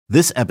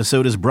This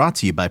episode is brought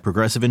to you by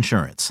Progressive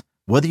Insurance.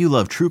 Whether you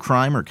love true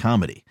crime or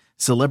comedy,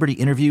 celebrity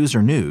interviews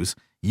or news,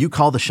 you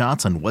call the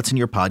shots on what's in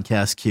your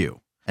podcast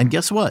queue. And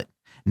guess what?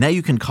 Now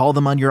you can call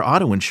them on your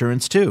auto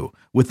insurance too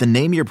with the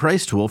Name Your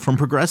Price tool from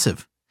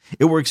Progressive.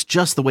 It works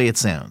just the way it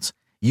sounds.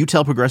 You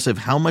tell Progressive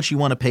how much you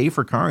want to pay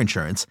for car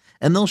insurance,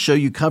 and they'll show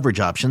you coverage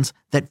options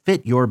that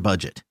fit your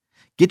budget.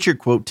 Get your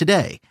quote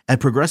today at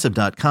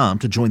Progressive.com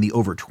to join the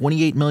over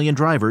 28 million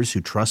drivers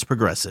who trust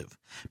Progressive.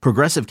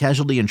 Progressive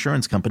Casualty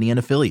Insurance Company and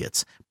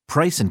Affiliates.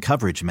 Price and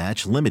coverage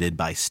match limited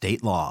by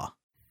state law.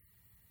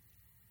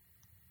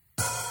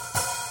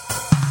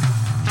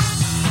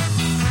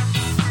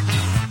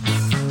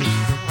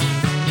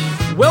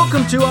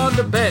 Welcome to On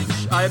the Bench.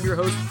 I am your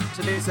host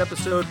for today's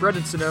episode,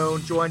 Brendan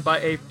Sinone, joined by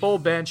a full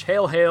bench.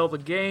 Hail, hail, the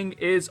gang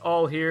is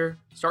all here.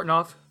 Starting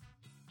off,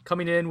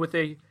 coming in with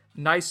a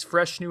nice,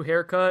 fresh new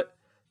haircut,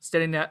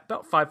 standing at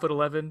about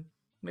 5'11",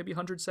 maybe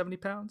 170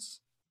 pounds.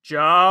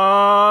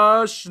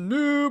 Josh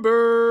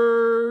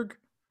Newberg.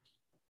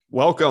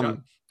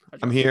 Welcome. Josh.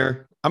 I'm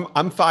here.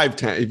 I'm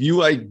 5'10". If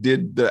you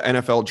did the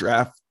NFL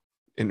draft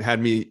and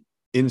had me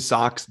in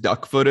socks,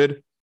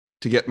 duck-footed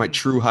to get my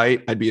true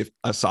height, I'd be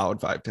a solid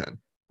 5'10".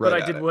 But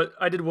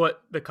I did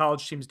what the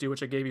college teams do,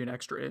 which I gave you an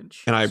extra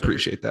inch. And I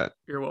appreciate that.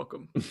 You're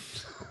welcome.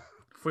 If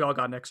we all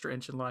got an extra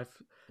inch in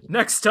life.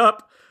 Next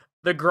up,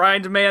 the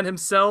grind man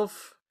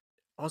himself,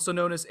 also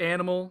known as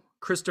Animal,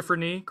 Christopher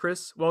Nee.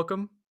 Chris,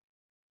 welcome.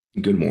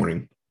 Good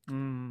morning.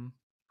 And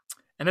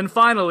then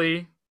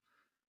finally,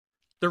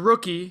 the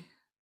rookie,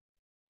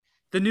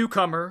 the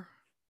newcomer,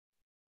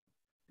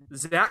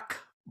 Zach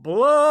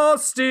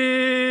Blostein.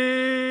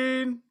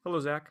 Hello,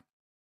 Zach.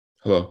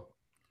 Hello.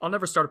 I'll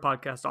never start a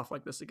podcast off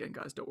like this again,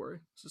 guys. Don't worry.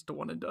 It's just a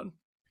one and done.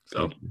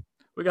 So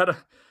we got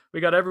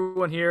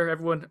everyone here,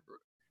 everyone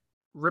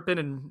ripping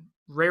and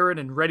raring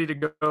and ready to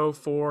go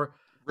for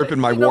ripping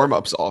my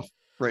warm-ups off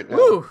right now.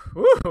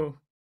 Woo.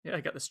 Yeah,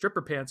 I got the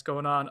stripper pants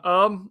going on.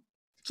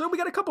 So we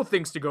got a couple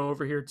things to go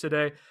over here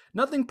today.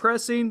 Nothing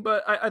pressing,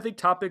 but I think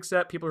topics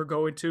that people are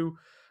going to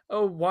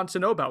want to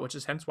know about, which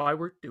is hence why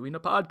we're doing a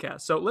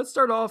podcast. So let's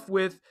start off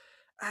with,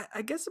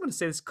 I guess I'm going to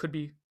say this could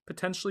be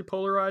potentially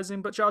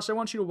polarizing, but Josh, I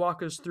want you to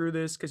walk us through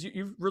this because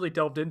you've really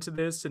delved into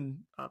this and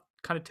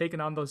kind of taken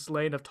on this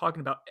lane of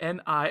talking about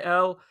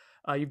NIL.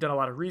 You've done a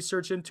lot of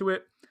research into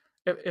it.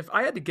 If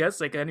I had to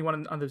guess, like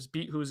anyone on this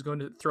beat who was going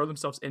to throw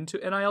themselves into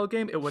NIL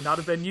game, it would not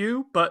have been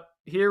you, but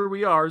here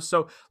we are.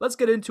 So let's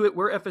get into it,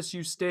 where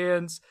FSU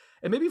stands.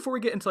 And maybe before we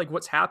get into like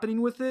what's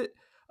happening with it,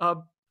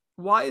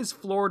 why is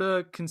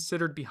Florida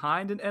considered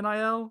behind in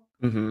NIL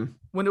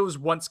when it was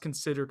once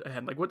considered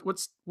ahead? Like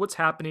what's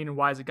happening and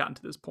why has it gotten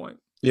to this point?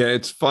 Yeah,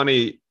 it's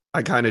funny.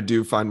 I kind of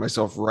do find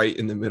myself right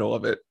in the middle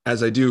of it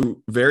as I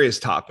do various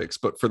topics,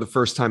 but for the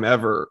first time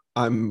ever,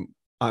 I'm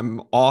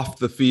off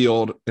the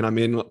field and I'm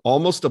in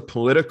almost a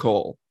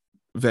political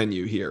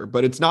venue here,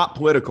 but it's not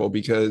political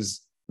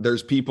because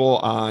there's people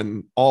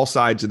on all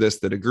sides of this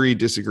that agree,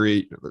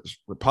 disagree. There's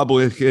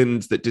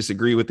Republicans that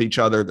disagree with each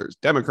other. There's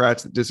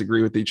Democrats that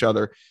disagree with each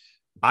other.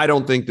 I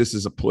don't think this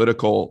is a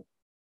political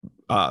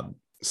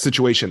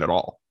situation at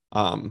all.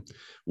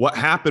 What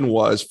happened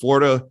was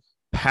Florida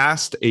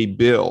passed a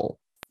bill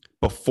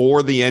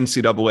before the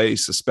NCAA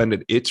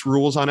suspended its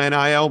rules on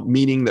NIL,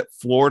 meaning that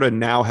Florida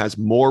now has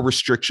more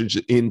restrictions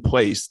in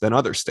place than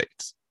other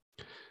states.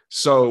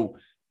 So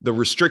the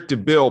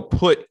restrictive bill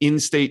put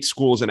in-state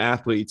schools and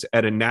athletes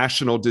at a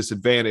national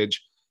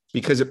disadvantage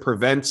because it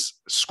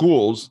prevents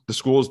schools, the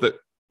schools that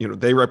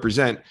they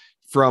represent,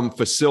 from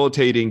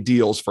facilitating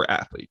deals for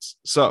athletes.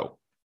 So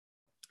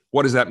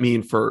what does that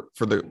mean for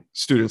the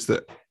students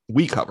that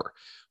we cover?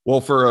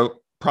 Well, for a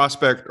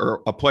prospect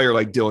or a player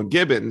like Dylan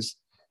Gibbons,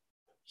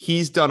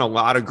 he's done a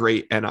lot of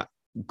great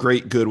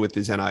good with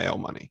his NIL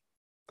money.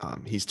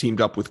 He's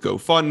teamed up with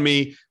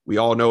GoFundMe. We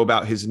all know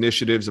about his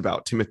initiatives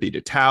about Timothy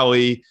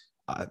DeTally,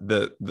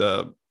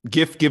 the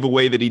gift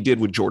giveaway that he did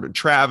with Jordan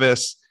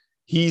Travis.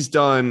 He's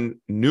done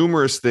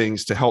numerous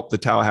things to help the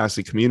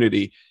Tallahassee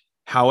community.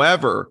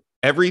 However,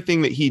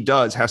 everything that he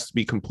does has to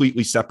be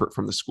completely separate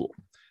from the school.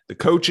 The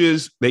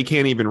coaches, they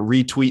can't even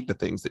retweet the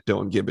things that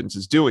Dylan Gibbons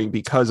is doing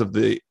because of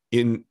the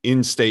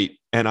in-state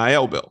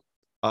NIL bill.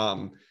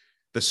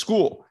 The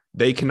school,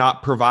 they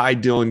cannot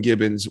provide Dylan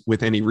Gibbons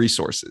with any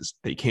resources.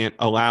 They can't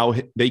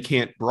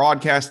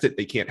broadcast it.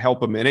 They can't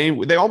help him in any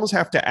way. They almost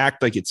have to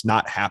act like it's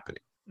not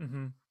happening.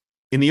 Mm-hmm.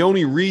 And the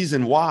only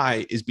reason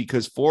why is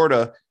because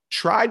Florida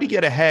tried to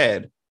get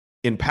ahead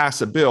and pass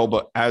a bill,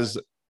 but as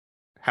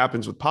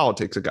happens with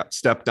politics, it got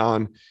stepped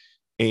on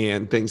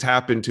and things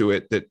happened to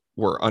it that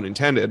were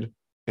unintended.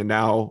 And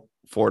now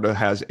Florida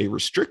has a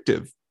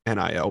restrictive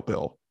NIL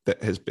bill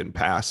that has been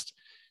passed,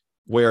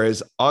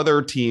 whereas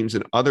other teams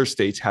in other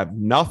states have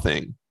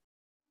nothing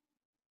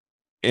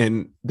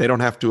and they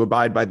don't have to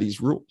abide by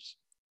these rules.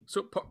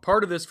 So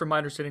part of this, from my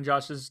understanding,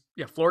 Josh, is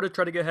Florida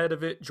tried to get ahead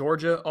of it.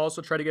 Georgia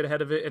also tried to get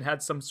ahead of it and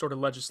had some sort of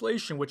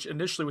legislation, which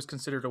initially was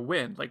considered a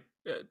win. Like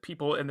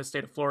people in the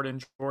state of Florida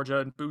and Georgia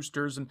and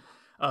boosters and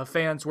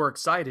fans were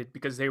excited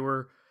because they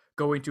were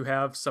going to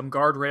have some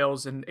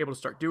guardrails and able to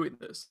start doing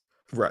this.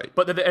 Right.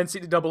 But then the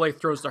NCAA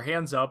throws their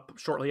hands up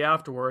shortly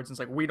afterwards. And it's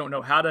like, we don't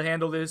know how to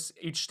handle this.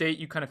 Each state,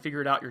 you kind of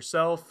figure it out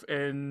yourself,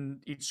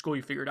 and each school,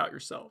 you figure it out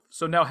yourself.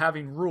 So now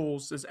having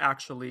rules is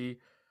actually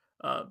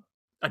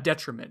a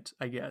detriment,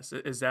 I guess.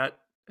 Is that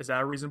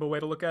a reasonable way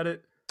to look at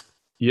it?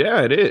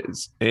 Yeah, it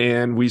is.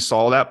 And we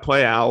saw that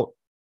play out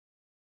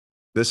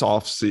this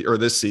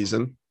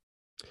season.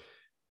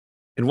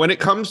 And when it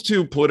comes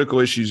to political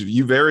issues,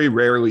 you very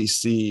rarely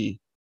see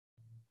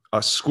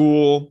a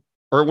school,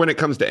 or when it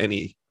comes to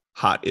any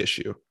hot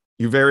issue,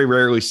 you very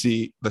rarely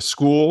see the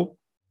school,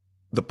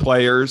 the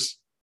players,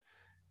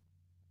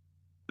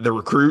 the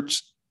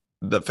recruits,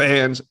 the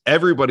fans,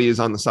 everybody is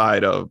on the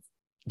side of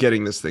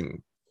getting this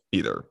thing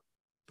either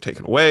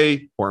taken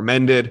away or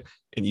amended.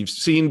 And you've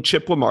seen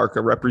Chip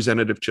LaMarca,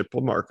 Representative Chip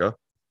LaMarca.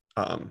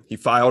 He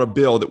filed a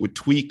bill that would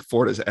tweak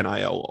Florida's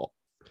NIL law.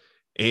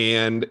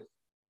 And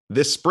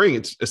this spring,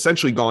 it's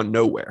essentially gone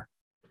nowhere.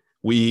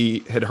 We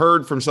had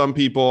heard from some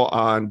people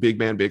on Big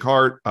Man, Big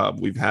Heart.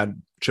 We've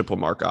had Chip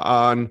LaMarca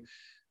on.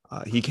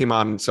 He came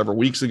on several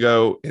weeks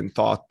ago and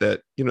thought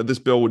that, this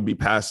bill would be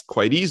passed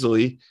quite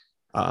easily.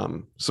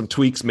 Some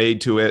tweaks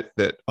made to it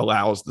that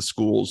allows the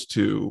schools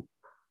to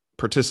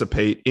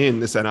participate in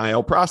this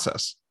NIL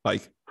process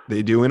like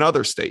they do in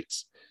other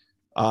states.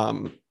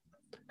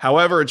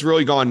 However, it's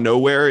really gone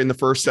nowhere in the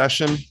first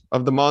session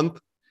of the month.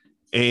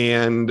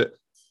 And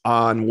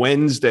on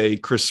Wednesday,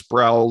 Chris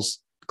Sprouse,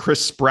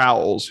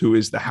 who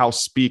is the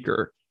House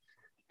Speaker,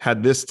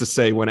 had this to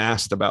say when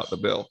asked about the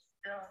bill.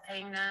 Still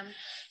paying them?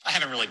 I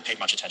haven't really paid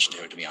much attention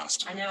to it, to be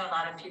honest. I know a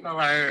lot of people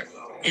are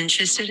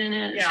interested in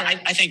it. Yeah,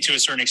 I think to a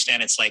certain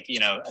extent, it's like,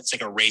 it's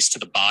like a race to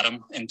the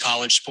bottom in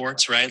college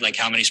sports, right? Like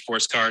how many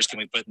sports cars can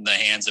we put in the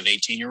hands of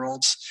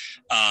 18-year-olds?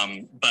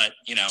 But,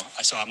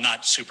 so I'm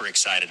not super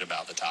excited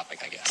about the topic,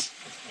 I guess.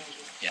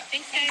 Yeah.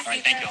 Thanks, guys. All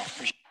right, thank you all.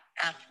 Appreciate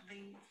it.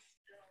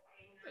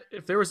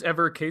 If there was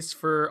ever a case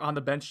for on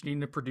the bench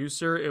needing a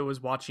producer, it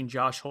was watching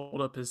Josh hold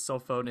up his cell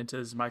phone into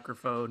his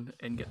microphone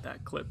and get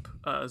that clip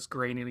as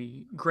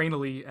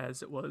grainily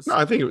as it was. No,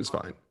 I think it was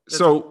fine.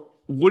 So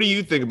what do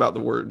you think about the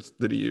words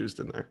that he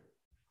used in there?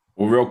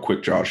 Well, real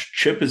quick, Josh,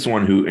 Chip is the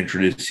one who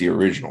introduced the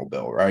original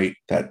bill, right?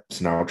 That's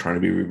now trying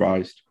to be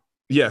revised.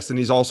 Yes, and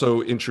he's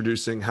also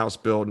introducing House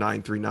Bill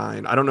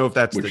 939. I don't know if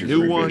that's the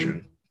new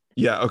one.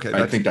 Yeah, okay.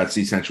 I think that's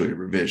essentially a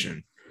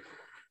revision.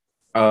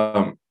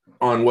 On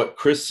what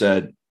Chris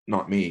said,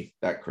 not me,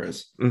 that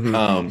Chris.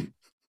 Mm-hmm.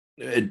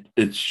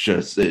 It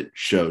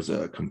shows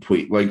a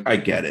complete, like, I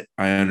get it.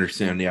 I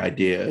understand the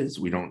idea is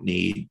we don't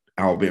need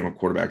Alabama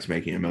quarterbacks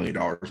making $1 million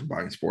and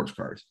buying sports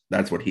cars.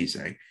 That's what he's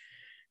saying.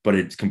 But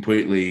it's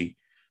completely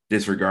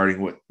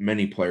disregarding what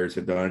many players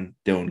have done.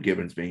 Dylan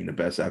Gibbons being the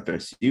best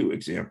FSU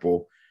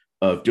example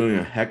of doing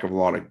a heck of a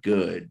lot of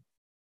good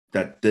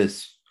that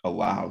this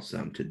allows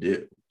them to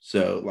do.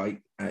 So,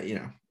 like,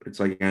 it's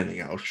like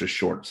anything else, just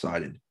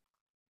short-sighted.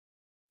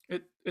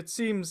 It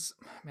seems,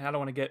 man, I don't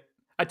want to get,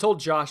 I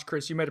told Josh,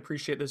 Chris, you might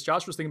appreciate this.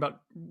 Josh was thinking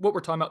about what we're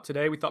talking about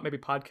today. We thought maybe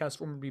podcast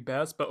form would be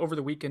best, but over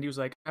the weekend, he was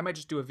like, I might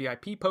just do a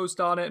VIP post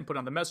on it and put it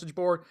on the message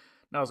board.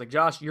 And I was like,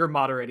 Josh, you're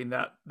moderating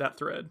that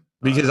thread.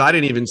 Because I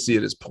didn't even see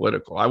it as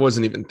political. I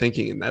wasn't even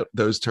thinking in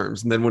those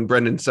terms. And then when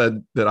Brendan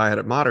said that I had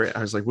it moderate,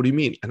 I was like, what do you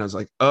mean? And I was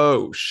like,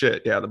 oh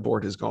shit. Yeah. The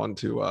board has gone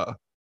to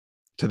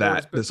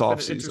that this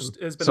offseason.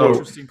 It's been an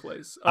interesting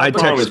place. The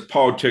problem is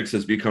politics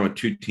has become a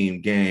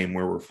 2-team game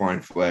where we're flying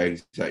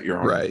flags that you're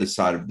on this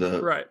side of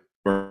the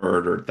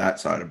bird or that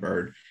side of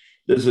bird.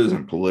 This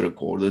isn't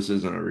political. This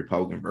isn't a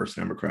Republican versus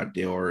Democrat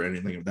deal or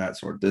anything of that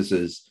sort. This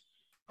is,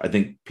 I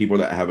think, people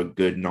that have a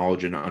good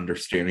knowledge and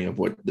understanding of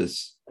what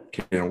this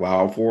can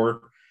allow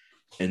for,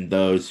 and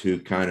those who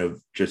kind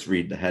of just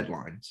read the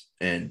headlines.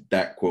 And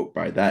that quote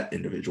by that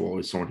individual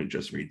is someone who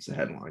just reads the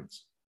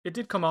headlines. It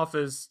did come off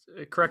as,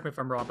 correct me if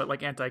I'm wrong, but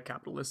like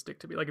anti-capitalistic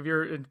to me. Like if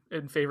you're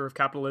in favor of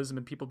capitalism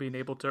and people being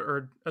able to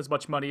earn as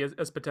much money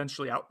as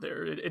potentially out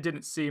there, it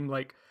didn't seem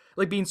like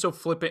being so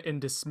flippant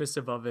and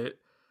dismissive of it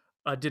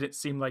didn't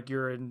seem like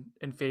you're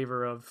in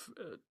favor of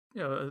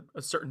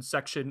a certain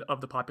section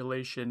of the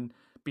population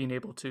being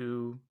able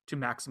to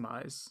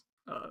maximize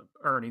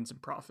earnings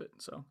and profit.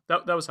 So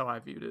that was how I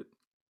viewed it.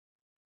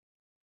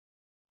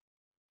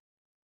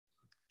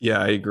 Yeah,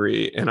 I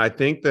agree. And I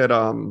think that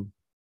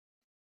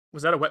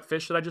was that a wet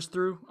fish that I just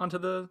threw onto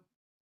the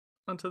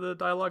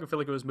dialogue? I feel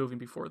like it was moving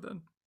before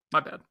then.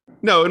 My bad.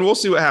 No, and we'll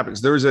see what happens.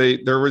 There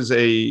was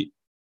a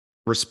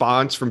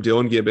response from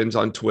Dylan Gibbons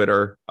on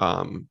Twitter.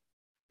 And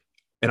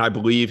I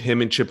believe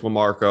him and Chip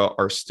LaMarca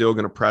are still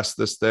going to press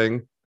this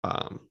thing.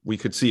 We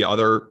could see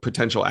other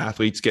potential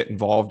athletes get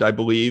involved, I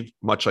believe,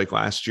 much like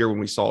last year when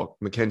we saw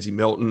Mackenzie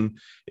Milton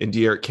and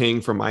De'Aaron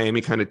King from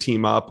Miami kind of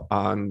team up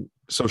on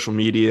social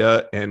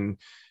media and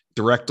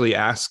directly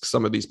ask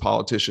some of these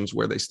politicians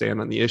where they stand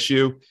on the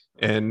issue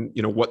and,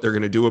 what they're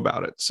going to do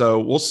about it. So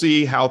we'll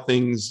see how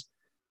things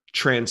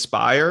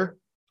transpire.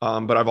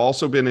 But I've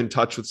also been in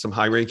touch with some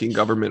high-ranking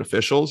government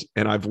officials,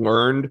 and I've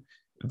learned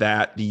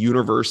that the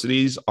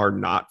universities are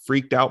not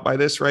freaked out by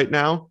this right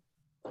now.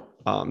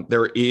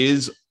 There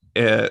is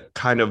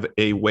kind of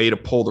a way to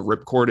pull the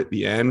ripcord at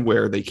the end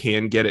where they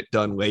can get it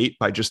done late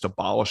by just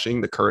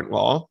abolishing the current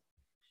law.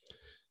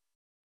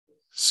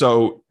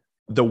 So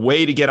the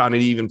way to get on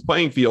an even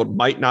playing field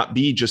might not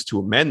be just to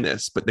amend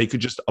this, but they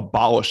could just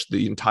abolish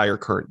the entire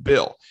current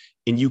bill.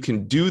 And you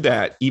can do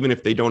that even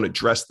if they don't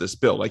address this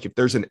bill. Like if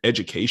there's an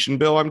education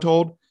bill, I'm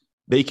told,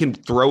 they can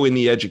throw in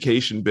the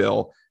education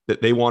bill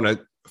that they want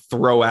to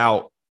throw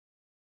out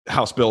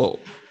House Bill,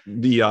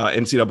 the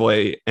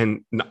NCAA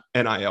and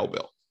NIL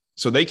bill.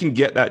 So they can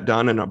get that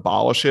done and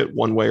abolish it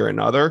one way or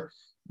another.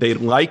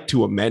 They'd like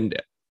to amend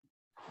it.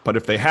 But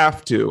if they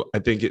have to, I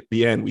think at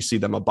the end, we see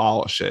them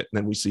abolish it. And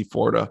then we see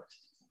Florida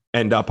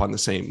end up on the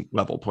same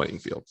level playing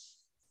field.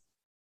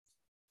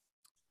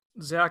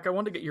 Zach, I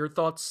want to get your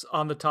thoughts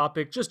on the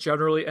topic, just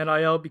generally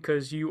NIL,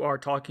 because you are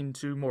talking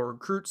to more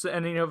recruits than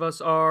any of us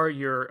are.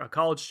 You're a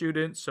college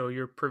student, so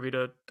you're privy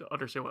to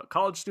understand what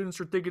college students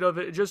are thinking of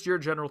it. Just your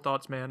general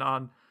thoughts, man,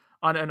 on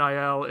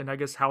NIL and I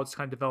guess how it's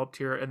kind of developed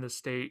here in the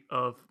state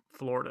of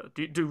Florida.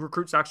 Do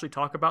recruits actually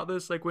talk about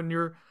this, like when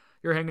you're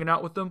hanging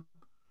out with them?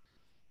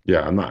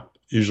 Yeah, I'm not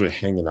usually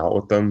hanging out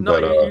with them, No,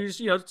 but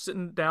you're just,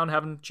 sitting down,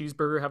 having a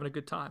cheeseburger, having a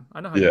good time.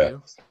 I know how yeah. you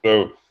do.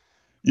 So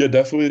yeah,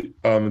 definitely.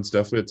 It's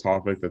definitely a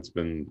topic that's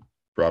been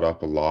brought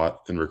up a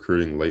lot in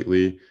recruiting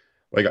lately.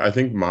 Like, I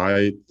think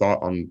my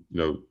thought on,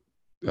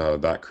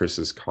 that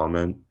Chris's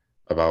comment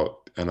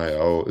about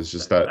NIL is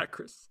just that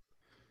Chris.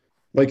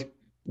 Like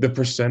the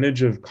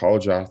percentage of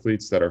college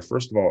athletes that are,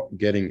 first of all,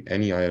 getting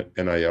any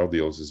NIL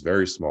deals is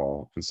very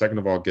small. And second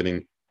of all,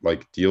 getting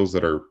like deals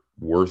that are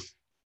worth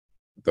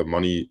the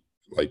money,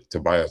 like to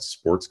buy a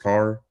sports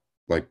car.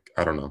 Like,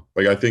 I don't know.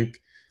 Like, I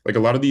think like a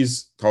lot of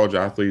these college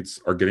athletes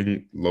are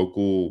getting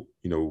local,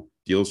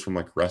 deals from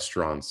like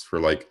restaurants for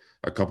like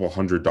a couple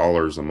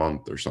 $100 a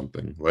month or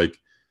something. Like,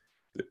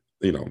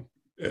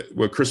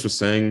 what Chris was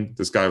saying,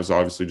 this guy was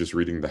obviously just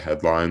reading the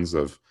headlines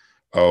of,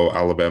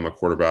 Alabama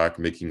quarterback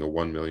making a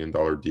 $1 million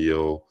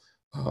deal,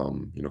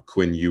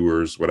 Quinn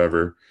Ewers,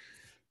 whatever,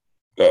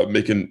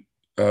 making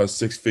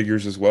 6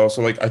 figures as well.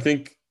 So like, I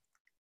think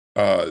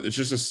it's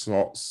just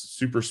a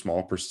super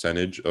small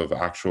percentage of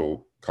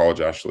actual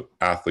college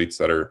athletes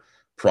that are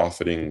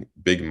profiting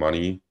big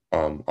money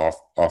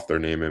off their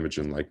name, image,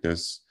 and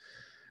likeness.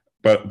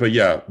 But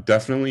yeah,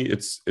 definitely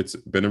it's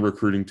been a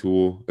recruiting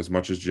tool. As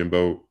much as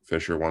Jimbo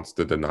Fisher wants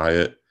to deny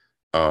it,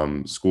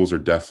 schools are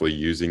definitely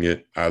using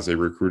it as a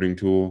recruiting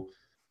tool.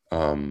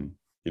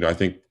 I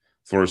think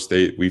Florida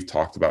State, we've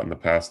talked about in the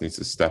past, needs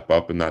to step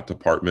up in that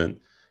department.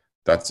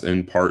 That's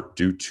in part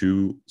due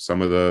to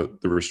some of the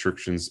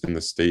restrictions in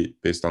the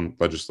state based on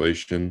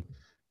legislation.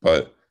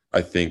 But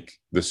I think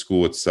the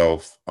school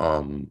itself,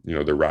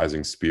 the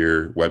Rising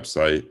Spear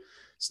website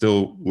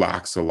still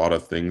lacks a lot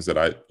of things that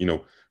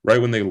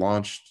right when they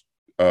launched,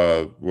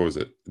 the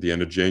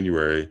end of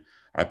January,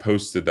 I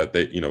posted that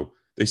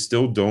they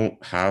still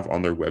don't have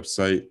on their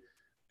website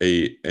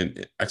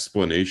an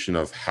explanation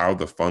of how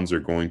the funds are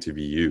going to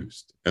be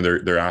used. And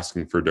they're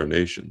asking for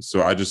donations. So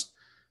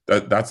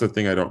that's the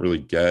thing I don't really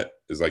get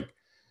is like,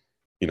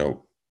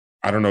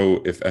 I don't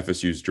know if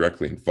FSU is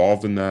directly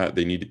involved in that.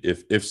 They need,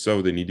 if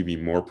so, they need to be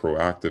more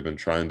proactive in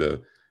trying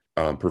to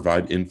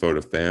provide info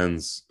to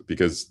fans,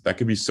 because that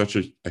could be such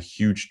a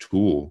huge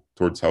tool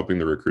towards helping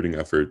the recruiting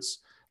efforts,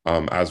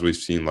 as we've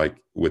seen like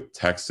with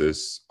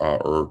Texas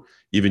or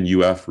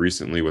even UF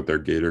recently with their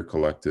Gator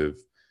Collective.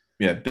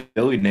 Yeah,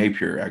 Billy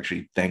Napier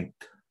actually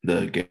thanked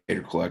the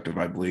Gator Collective,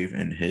 I believe,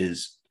 in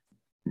his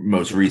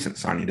most recent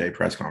signing day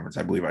press conference.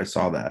 I believe I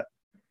saw that.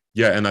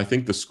 Yeah, and I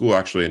think the school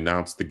actually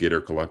announced the Gator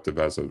Collective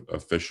as an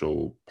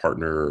official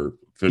partner.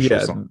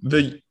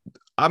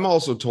 I'm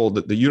also told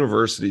that the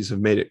universities have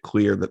made it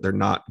clear that they're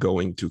not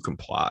going to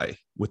comply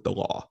with the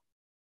law.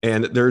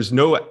 And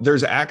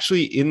there's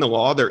actually in the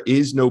law, there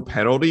is no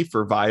penalty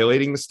for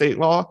violating the state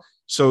law.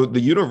 So the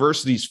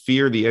universities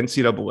fear the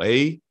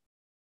NCAA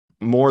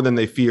more than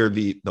they fear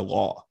the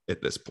law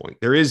at this point.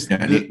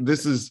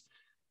 This is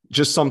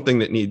just something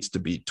that needs to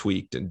be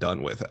tweaked and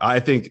done with. I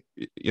think,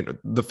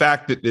 the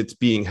fact that it's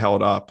being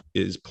held up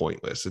is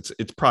pointless.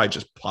 It's probably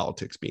just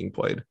politics being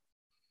played.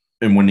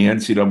 And when the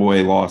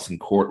NCAA lost in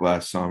court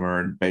last summer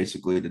and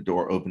basically the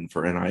door opened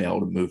for NIL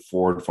to move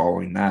forward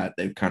following that,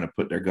 they've kind of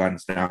put their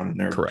guns down and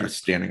they're just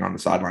standing on the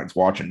sidelines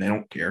watching. They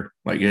don't care.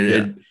 Like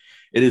it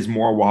is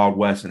more Wild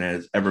West than it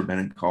has ever been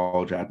in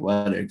college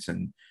athletics.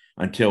 And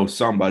until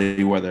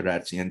somebody, whether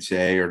that's the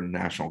NCAA or the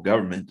national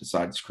government,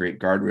 decides to create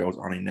guardrails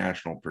on a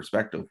national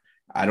perspective,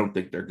 I don't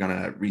think they're going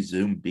to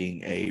resume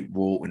being a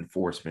rule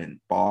enforcement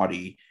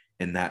body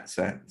in that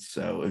sense.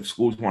 So if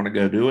schools want to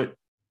go do it,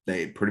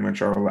 they pretty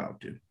much are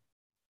allowed to.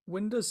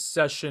 When does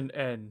session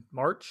end?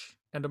 March?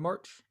 End of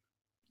March?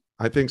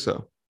 I think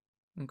so.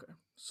 Okay.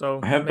 So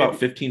I have about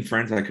 15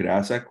 friends I could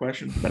ask that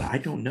question, but I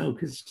don't know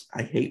because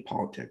I hate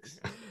politics.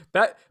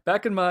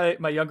 Back in my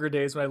younger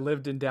days when I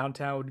lived in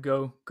downtown, would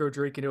go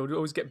drinking. It would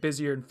always get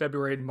busier in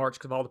February and March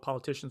because all the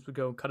politicians would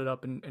go and cut it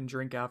up and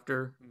drink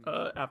after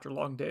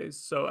long days.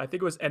 So I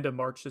think it was end of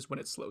March is when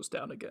it slows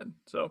down again.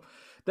 So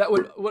that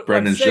would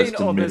Brendan's just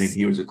admitting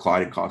he was a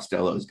Clyde and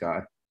Costello's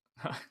guy.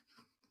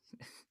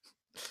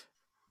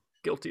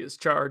 Guilty as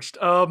charged.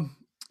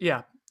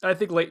 Yeah, I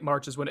think late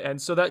March is when it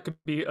ends, so that could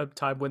be a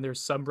time when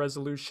there's some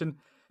resolution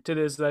to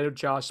this. I know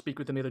Josh speak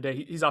with him the other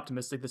day. He's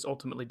optimistic this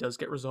ultimately does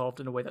get resolved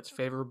in a way that's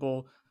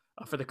favorable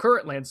for the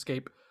current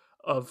landscape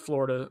of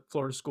Florida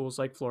schools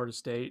like Florida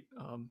State.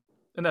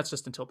 And that's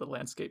just until the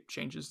landscape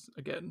changes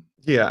again.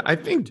 Yeah, I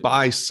think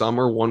by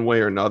summer, one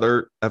way or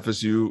another,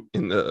 FSU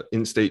in the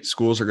in-state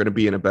schools are going to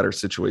be in a better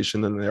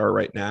situation than they are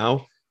right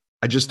now.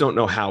 I just don't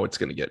know how it's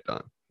going to get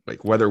done.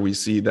 Like whether we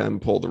see them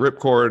pull the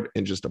ripcord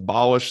and just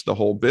abolish the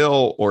whole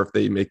bill, or if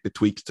they make the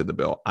tweaks to the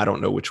bill. I don't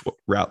know which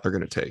route they're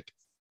going to take.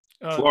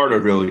 Florida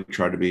really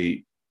tried to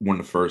be one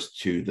of the first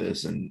to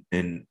this, and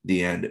in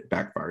the end, it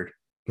backfired.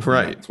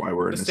 Right. That's why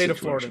we're in the this state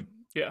situation. of Florida.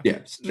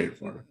 Yeah, state of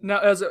Florida. Now,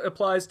 as it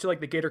applies to like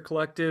the Gator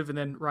Collective and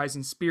then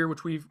Rising Spear,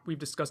 which we've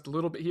discussed a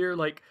little bit here,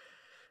 like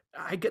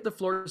I get the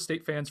Florida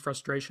State fans'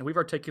 frustration. We've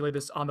articulated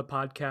this on the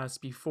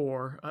podcast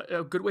before.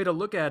 A good way to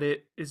look at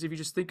it is if you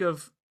just think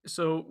of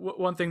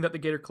one thing that the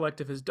Gator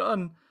Collective has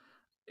done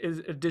is,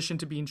 in addition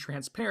to being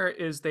transparent,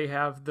 is they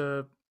have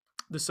the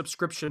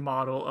subscription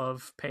model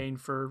of paying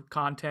for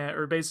content,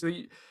 or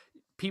basically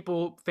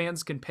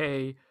fans can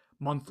pay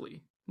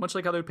monthly, much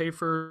like how they pay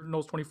for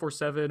Knowles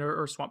 24/7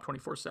 or Swamp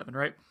 24/7,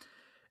 right?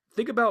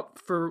 Think about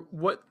for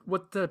what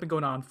that's been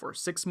going on for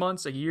 6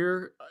 months, a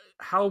year,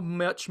 how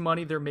much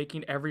money they're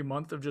making every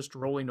month of just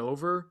rolling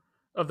over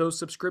of those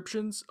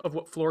subscriptions, of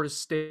what Florida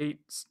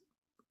State's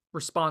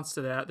response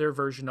to that, their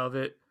version of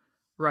it,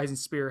 Rising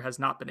Spear has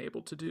not been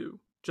able to do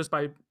just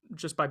by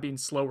being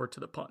slower to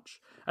the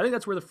punch. I think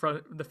that's where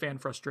the fan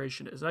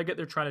frustration is. And I get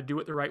they're trying to do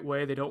it the right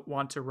way. They don't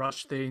want to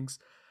rush things.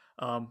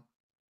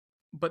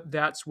 But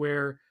that's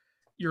where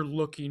you're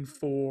looking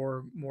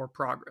for more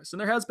progress. And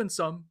there has been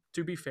some,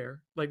 to be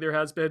fair. Like there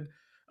has been,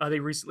 they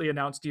recently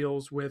announced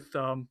deals with,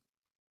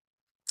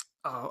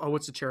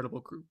 what's the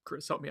charitable group?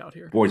 Chris, help me out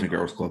here. Boys and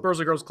Girls Club. Boys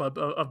and Girls Club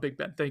of Big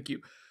Ben. Thank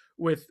you.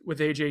 With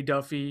AJ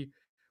Duffy,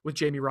 with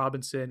Jamie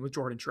Robinson, with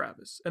Jordan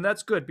Travis. And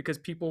that's good because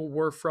people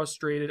were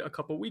frustrated a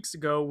couple weeks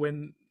ago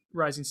when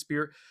Rising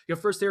Spear,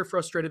 first they were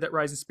frustrated that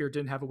Rising Spear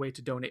didn't have a way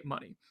to donate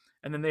money.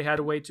 And then they had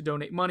a way to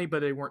donate money, but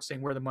they weren't saying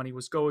where the money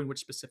was going, which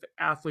specific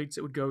athletes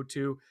it would go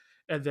to.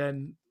 And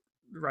then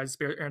Rising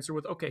Spear answered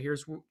with, okay,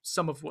 here's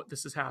some of what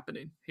this is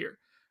happening here.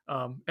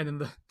 And then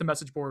the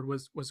message board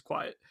was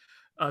quiet.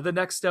 The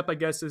next step, I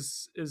guess,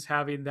 is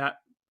having that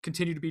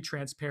continue to be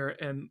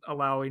transparent and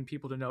allowing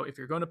people to know if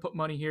you're going to put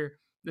money here,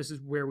 this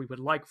is where we would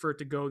like for it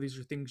to go. These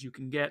are things you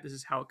can get. This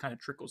is how it kind of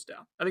trickles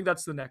down. I think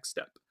that's the next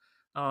step.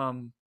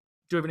 Do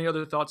you have any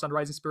other thoughts on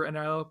Rising Spear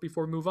NIL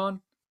before we move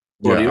on?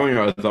 Well, the only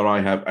other thought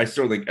I have, I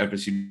still think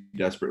FSU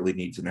desperately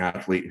needs an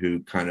athlete who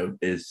kind of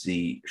is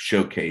the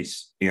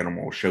showcase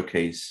animal,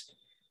 showcase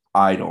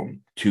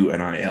item to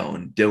NIL.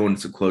 And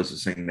Dylan's the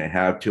closest thing they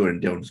have to it.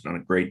 And Dylan's done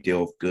a great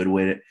deal of good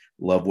with it.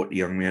 Love what the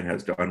young man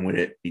has done with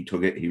it. He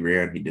took it, he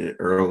ran, he did it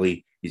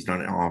early. He's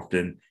done it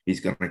often. He's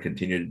going to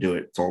continue to do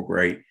it. It's all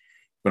great.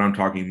 But I'm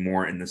talking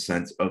more in the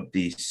sense of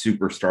the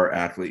superstar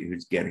athlete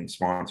who's getting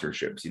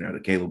sponsorships, the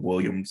Caleb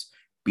Williams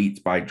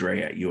Beats by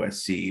Dre at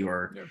USC,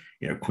 or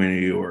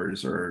Quinn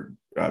Ewers, or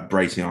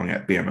Bryce Young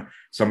at Bama,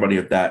 somebody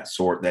of that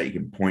sort that you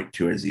can point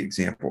to as the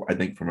example. I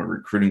think from a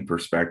recruiting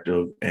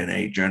perspective and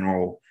a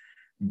general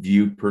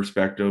view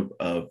perspective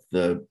of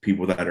the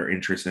people that are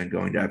interested in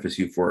going to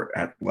FSU for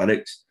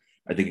athletics,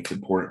 I think it's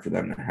important for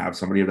them to have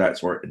somebody of that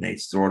sort, and they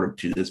sort of,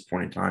 to this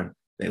point in time,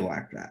 they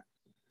lack that.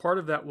 Part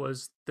of that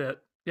was that,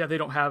 they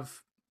don't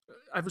have,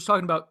 I was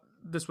talking about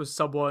this with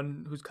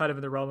someone who's kind of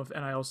in the realm of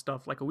NIL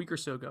stuff like a week or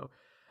so ago.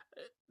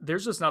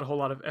 There's just not a whole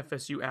lot of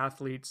FSU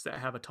athletes that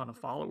have a ton of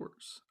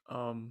followers,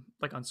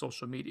 like on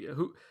social media.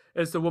 Who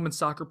is the women's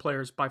soccer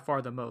players by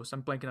far the most?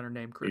 I'm blanking on her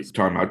name, Chris. You're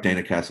talking about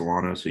Dana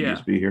Castellanos, who used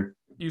to be here?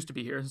 Used to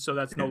be here, so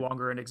that's no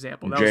longer an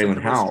example.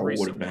 Jalen Howell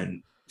would have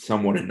been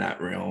somewhat in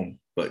that realm,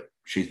 but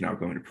she's now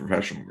going to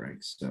professional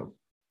ranks. So,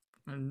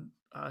 and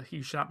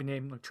he should not be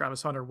named. Like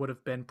Travis Hunter would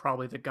have been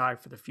probably the guy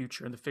for the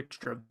future and the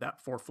fixture of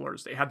that for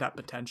Florida. They had that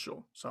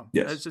potential. So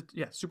yes,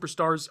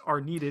 superstars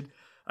are needed,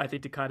 I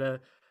think, to kind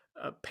of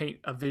paint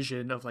a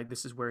vision of like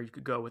this is where you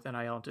could go with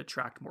NIL to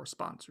attract more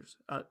sponsors.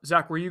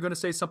 Zach, were you going to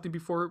say something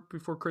before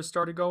Chris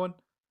started going?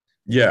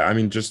 Yeah, I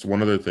mean, just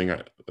one other thing,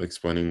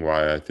 explaining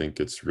why I think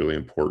it's really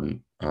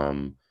important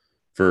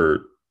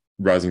for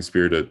Rising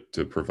Spear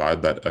to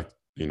provide that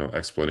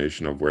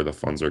explanation of where the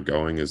funds are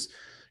going is,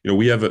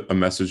 we have a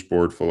message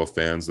board full of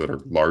fans that are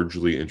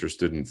largely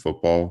interested in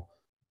football,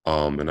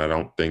 and I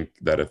don't think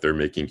that if they're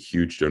making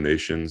huge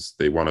donations,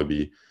 they want to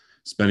be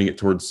spending it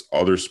towards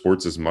other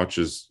sports as much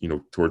as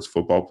towards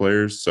football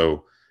players.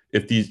 So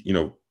if these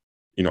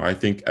I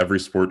think every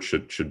sport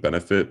should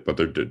benefit, but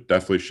there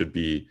definitely should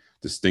be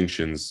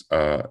distinctions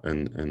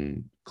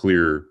and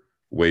clear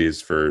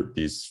ways for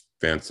these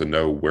fans to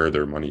know where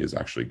their money is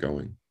actually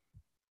going.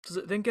 Does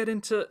it then get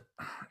into,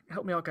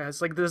 help me out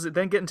guys, like does it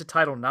then get into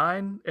Title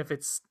IX if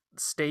it's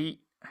state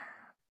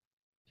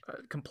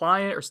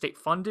compliant or state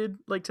funded,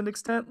 like to an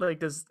extent?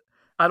 Like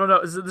I don't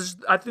know,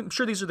 I'm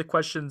sure these are the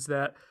questions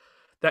that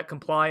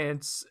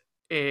compliance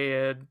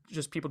and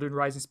just people doing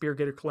Rising Spear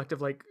Gator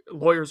Collective, like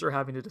lawyers are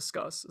having to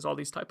discuss, is all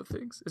these type of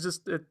things. It's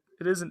just it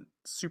isn't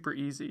super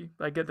easy.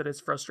 I get that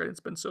it's frustrating. It's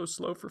been so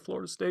slow for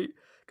Florida State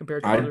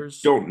compared to I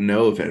others. don't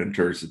know if it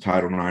enters the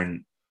Title IX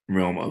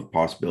realm of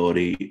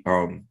possibility.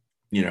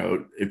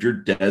 If you're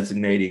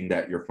designating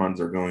that your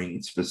funds are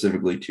going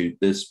specifically to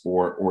this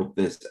sport or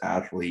this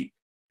athlete,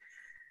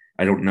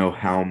 I don't know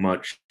how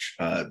much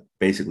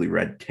basically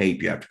red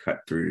tape you have to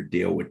cut through to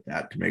deal with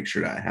that to make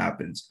sure that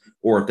happens,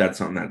 or if that's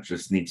something that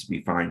just needs to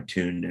be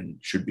fine-tuned and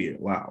should be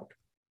allowed.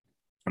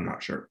 I'm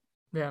not sure.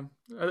 Yeah,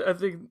 I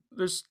think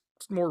there's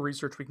more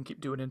research we can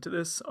keep doing into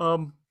this.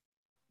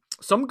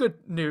 Some good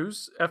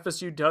news: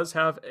 FSU does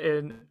have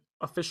an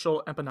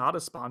official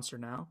empanada sponsor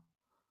now.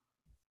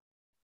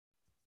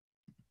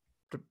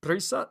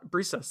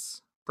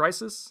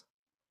 Brisas.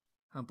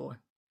 Oh boy,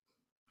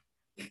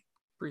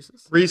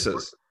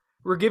 Reese's.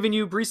 We're giving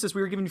you Brisas.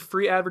 We are giving you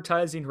free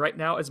advertising right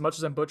now. As much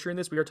as I'm butchering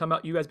this, we are talking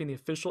about you guys being the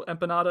official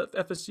empanada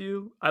of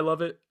FSU. I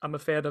love it. I'm a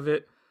fan of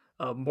it.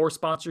 More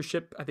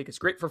sponsorship. I think it's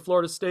great for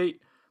Florida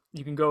State.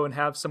 You can go and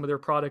have some of their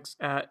products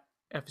at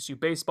FSU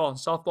baseball and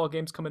softball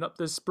games coming up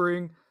this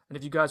spring. And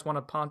if you guys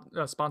want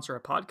to sponsor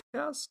a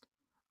podcast,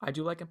 I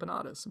do like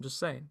empanadas. I'm just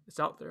saying, it's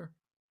out there.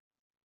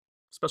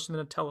 Especially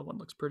the Nutella one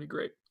looks pretty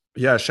great.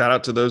 Yeah, shout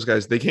out to those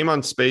guys. They came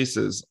on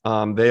Spaces.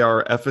 They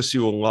are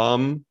FSU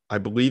alum. I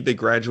believe they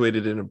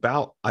graduated in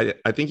about, I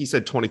think he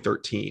said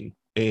 2013.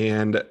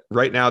 And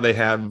right now they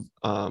have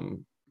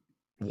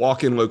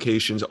walk-in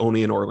locations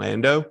only in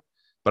Orlando,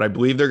 but I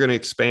believe they're going to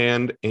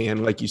expand.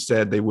 And like you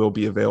said, they will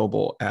be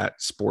available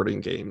at sporting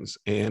games.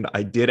 And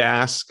I did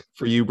ask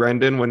for you,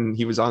 Brendan, when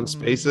he was on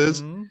Spaces,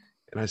 and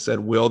I said,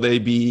 will they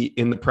be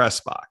in the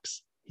press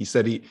box? He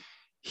said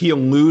he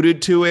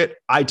alluded to it.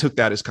 I took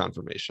that as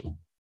confirmation.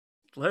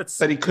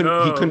 He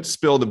couldn't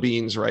spill the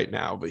beans right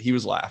now, but he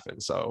was laughing.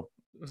 So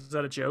was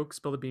that a joke?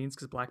 Spill the beans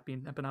because black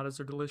bean empanadas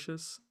are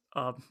delicious.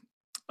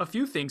 A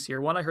few things here.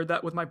 One, I heard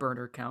that with my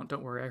burner account.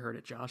 Don't worry, I heard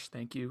it, Josh.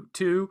 Thank you.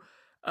 Two,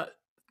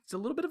 it's a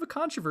little bit of a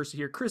controversy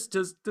here. Chris,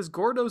 does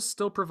Gordo's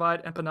still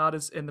provide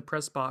empanadas in the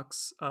press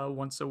box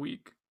once a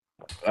week?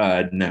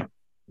 No,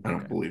 I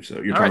don't believe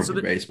so. You're talking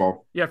for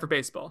baseball? Yeah, for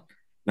baseball.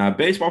 Now,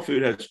 baseball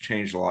food has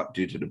changed a lot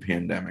due to the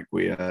pandemic.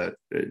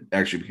 It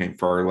actually became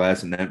far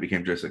less, and then it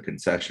became just a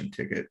concession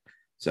ticket.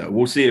 So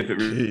we'll see if it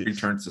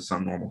returns to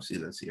some normalcy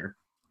this year.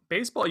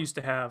 Baseball used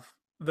to have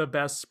the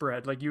best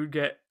spread. Like you would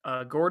get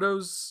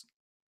Gordo's,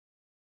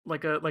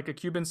 like a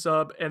Cuban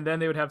sub, and then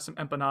they would have some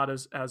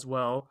empanadas as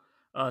well.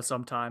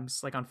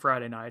 Sometimes, like on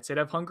Friday nights, they'd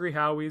have Hungry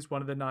Howie's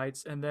one of the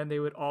nights, and then they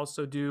would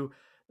also do.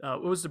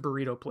 What was the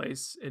burrito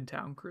place in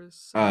town,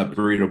 Chris?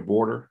 Burrito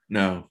Border?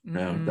 No,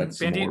 that's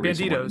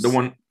Banditos. The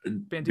one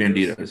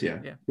Banditos,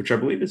 yeah, which I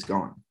believe is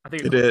gone. I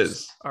think it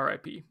is.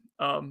 R.I.P.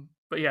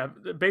 But yeah,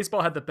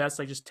 baseball had the best,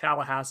 like just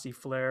Tallahassee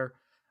flair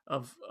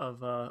of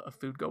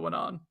food going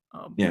on.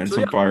 And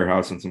some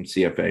Firehouse and some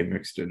CFA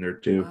mixed in there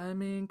too. I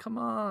mean, come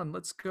on,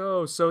 let's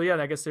go. So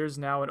yeah, I guess there's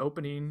now an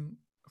opening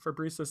for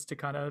Brisas to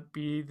kind of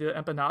be the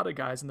empanada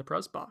guys in the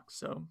press box.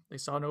 So they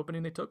saw an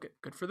opening, they took it.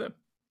 Good for them.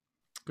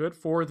 Good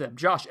for them.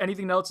 Josh,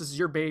 anything else? This is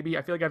your baby.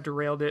 I feel like I've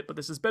derailed it, but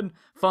this has been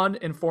fun,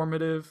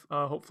 informative,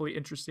 hopefully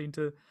interesting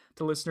to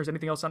listeners.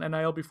 Anything else on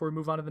NIL before we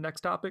move on to the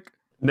next topic?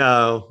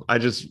 No, I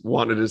just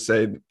wanted to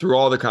say through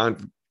all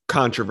the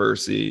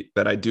controversy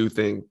that I do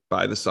think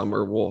by the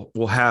summer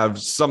we'll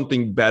have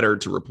something better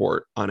to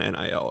report on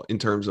NIL in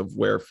terms of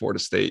where Florida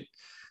State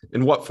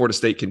and what Florida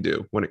State can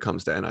do when it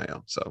comes to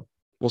NIL. So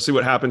we'll see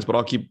what happens, but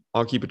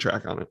I'll keep a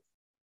track on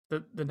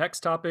it. The next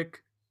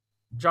topic,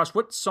 Josh,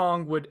 what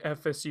song would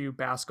FSU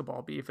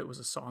basketball be if it was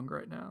a song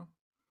right now?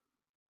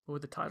 What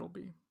would the title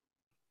be?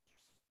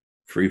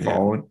 Free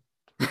Falling.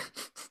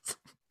 It's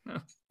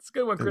a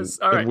good one, Chris.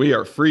 All right. We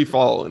are free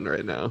falling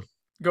right now.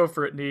 Go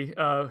for it, Nee.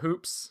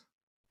 Hoops.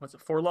 What's it,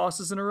 4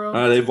 losses in a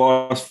row? They've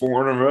lost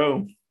 4 in a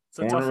row.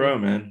 4 in a row,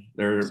 one. Man.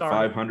 They're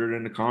 500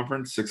 in the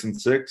conference,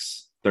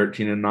 6-6,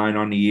 13-9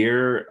 on the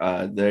year.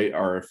 They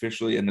are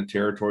officially in the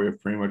territory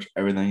of pretty much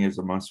everything is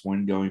a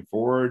must-win going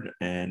forward.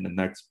 And the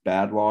next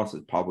bad loss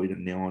is probably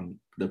to nail on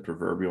the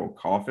proverbial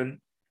coffin.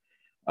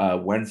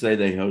 Wednesday,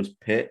 they host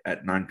Pitt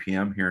at 9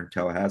 p.m. here in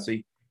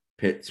Tallahassee.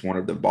 Pitt's one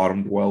of the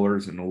bottom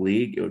dwellers in the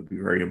league. It would be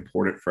very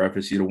important for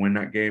FSU to win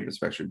that game,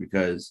 especially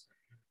because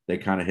they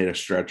kind of hit a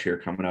stretch here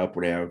coming up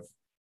where they have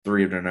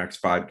 3 of their next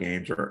 5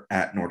 games are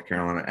at North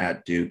Carolina,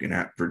 at Duke, and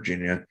at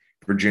Virginia.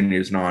 Virginia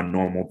is not a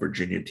normal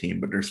Virginia team,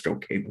 but they're still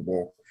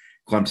capable.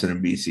 Clemson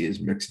and BC is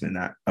mixed in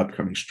that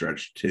upcoming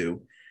stretch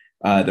too.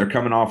 They're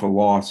coming off a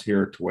loss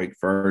here to Wake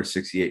Forest,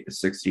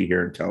 68-60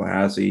 here in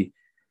Tallahassee.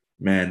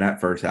 Man, that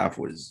first half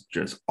was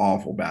just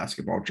awful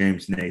basketball.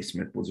 James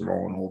Naismith was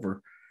rolling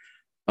over.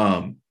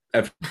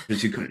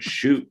 FSU couldn't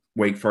shoot.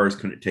 Wake Forest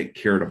couldn't take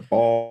care of the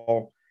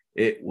ball.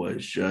 It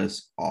was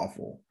just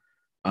awful.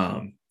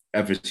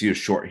 FSU is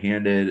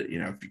shorthanded.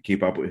 If you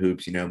keep up with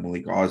hoops,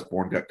 Malik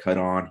Osborne got cut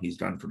on. He's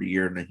done for the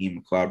year. Naheem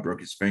McLeod broke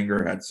his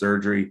finger, had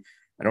surgery.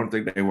 I don't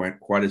think they went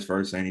quite as far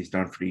as saying he's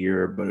done for the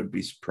year, but it'd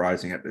be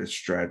surprising at this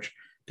stretch.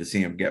 to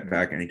see him get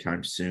back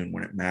anytime soon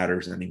when it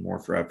matters anymore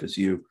for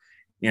FSU.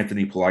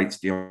 Anthony Polite's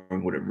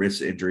dealing with a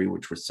wrist injury,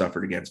 which was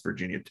suffered against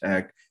Virginia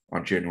Tech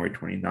on January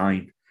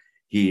 29th.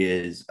 He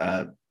is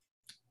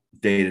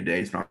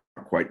day-to-day is not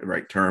quite the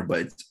right term, but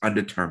it's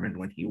undetermined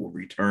when he will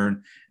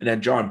return. And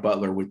then John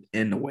Butler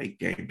within the Wake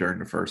game during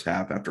the first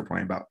half after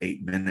playing about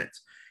 8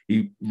 minutes,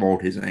 he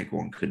rolled his ankle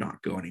and could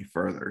not go any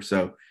further.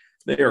 So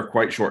they are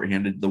quite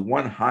shorthanded. The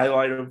one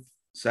highlight of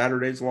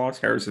Saturday's loss,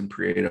 Harrison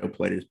Prieto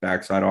played his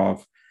backside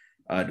off.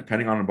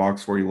 Depending on the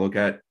box score you look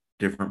at,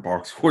 different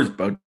box scores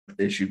both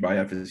issued by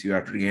FSU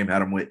after the game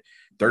had him with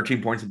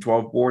 13 points and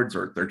 12 boards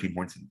or 13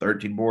 points and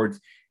 13 boards.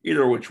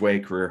 Either which way,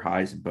 career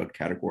highs in both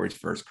categories.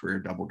 First career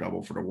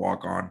double-double for the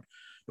walk-on.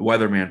 The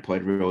weatherman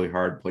played really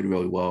hard, played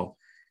really well.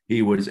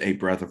 He was a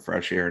breath of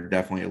fresh air and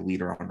definitely a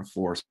leader on the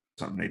floor,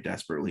 something they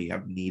desperately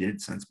have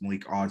needed since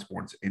Malik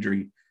Osborne's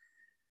injury.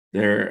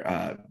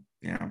 They're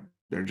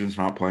just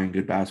not playing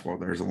good basketball.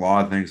 There's a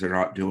lot of things they're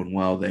not doing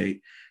well.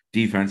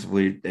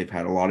 Defensively, they've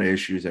had a lot of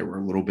issues. They were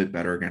a little bit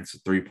better against the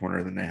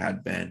three-pointer than they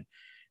had been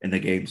in the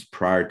games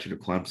prior to the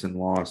Clemson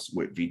loss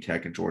with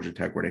VTech and Georgia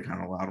Tech, where they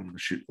kind of allowed them to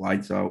shoot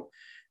lights out.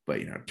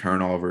 But,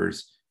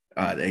 turnovers,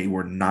 they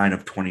were 9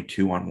 of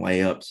 22 on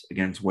layups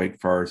against Wake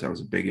Forest. That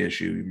was a big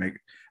issue. You make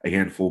a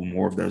handful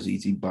more of those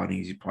easy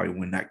bunnies, you probably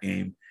win that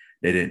game.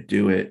 They didn't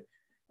do it.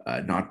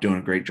 Not doing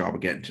a great job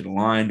of getting to the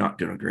line, not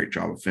doing a great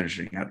job of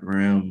finishing at the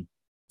rim.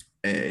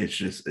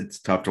 It's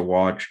tough to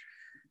watch.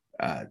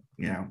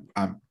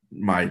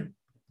 My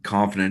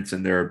confidence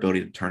in their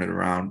ability to turn it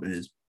around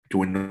is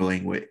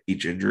dwindling with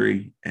each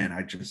injury. And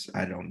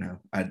I don't know.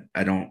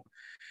 I don't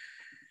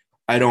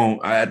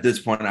at this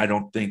point, I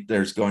don't think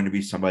there's going to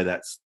be somebody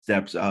that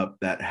steps up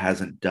that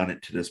hasn't done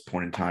it to this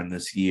point in time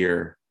this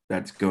year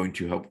that's going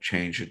to help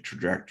change the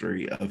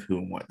trajectory of who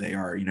and what they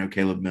are.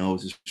 Caleb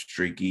Mills is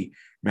streaky.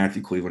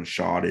 Matthew Cleveland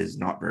shot is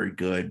not very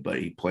good, but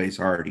he plays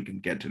hard. He can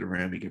get to the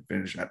rim. He can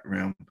finish at the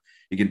rim.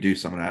 He can do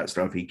some of that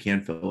stuff. He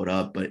can fill it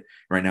up, but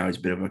right now he's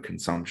a bit of a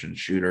consumption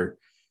shooter.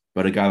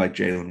 But a guy like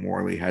Jalen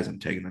Worley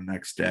hasn't taken the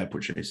next step,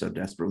 which they so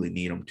desperately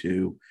need him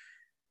to.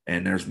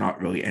 And there's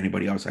not really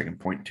anybody else I can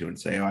point to and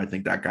say, I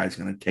think that guy's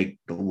going to take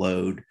the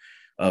load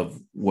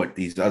of what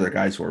these other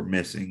guys who are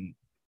missing,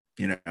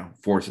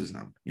 forces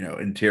them.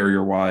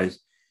 Interior-wise,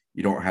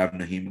 you don't have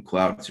Naheem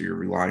McLeod, so you're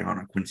relying on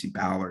a Quincy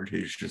Ballard,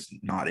 who's just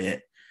not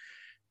it.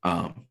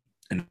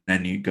 And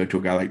then you go to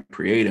a guy like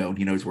Prieto, and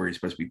he knows where he's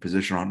supposed to be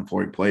positioned on the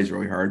floor. He plays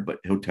really hard, but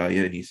he'll tell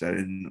you, and he said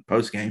in the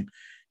postgame,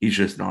 he's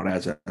just not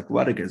as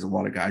athletic as a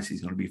lot of guys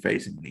he's going to be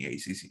facing in the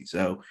ACC.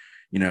 So,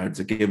 it's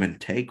a give and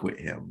take with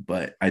him,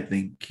 but I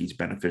think he's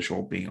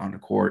beneficial being on the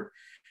court.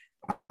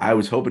 I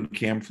was hoping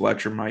Cam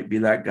Fletcher might be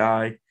that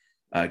guy.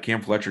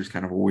 Cam Fletcher's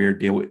kind of a weird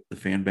deal with the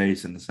fan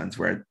base in the sense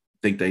where I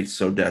think they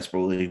so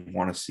desperately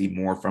want to see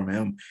more from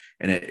him,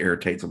 and it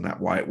irritates them that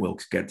Wyatt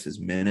Wilkes gets his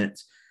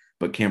minutes.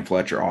 But Cam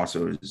Fletcher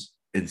also is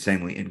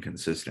insanely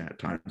inconsistent at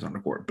times on the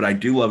court. But I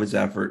do love his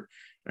effort,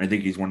 and I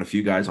think he's one of the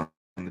few guys on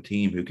the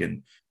team who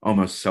can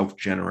almost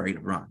self-generate a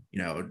run.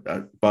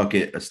 A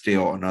bucket, a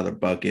steal, another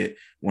bucket,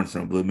 once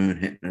in a blue moon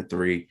hitting a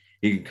three.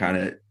 He can kind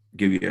of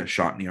give you a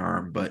shot in the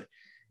arm, but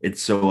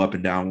it's so up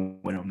and down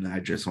with him that I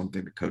just don't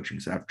think the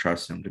coaching staff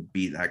trusts him to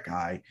be that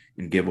guy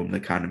and give him the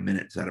kind of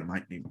minutes that it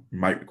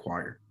might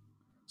require.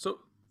 So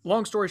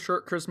long story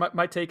short, Chris,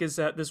 my take is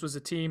that this was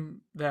a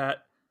team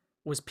that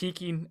was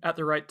peaking at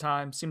the right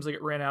time. Seems like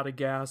it ran out of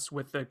gas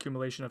with the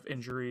accumulation of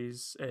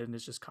injuries, and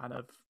it's just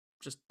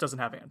just doesn't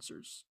have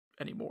answers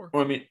anymore.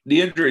 Well, I mean,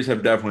 the injuries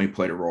have definitely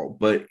played a role,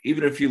 but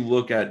even if you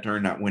look at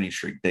during that winning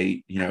streak,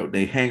 they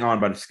hang on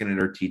by the skin of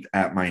their teeth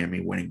at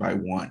Miami, winning by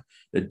 1.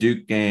 The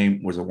Duke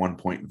game was a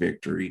 1-point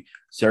victory.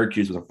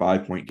 Syracuse was a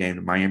 5-point game.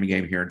 The Miami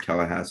game here in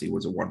Tallahassee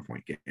was a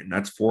 1-point game.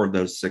 That's 4 of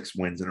those 6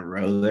 wins in a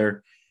row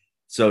there.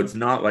 So it's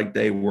not like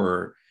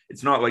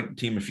it's not like the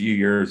team a few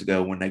years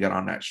ago when they got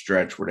on that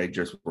stretch where they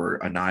just were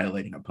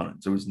annihilating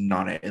opponents. It was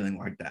not anything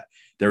like that.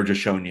 They were just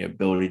showing the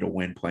ability to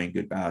win playing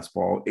good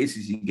basketball.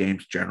 ACC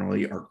games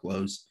generally are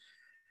close,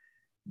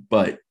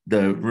 but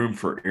the room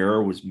for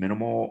error was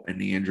minimal, and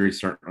the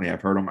injuries certainly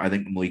have hurt them. I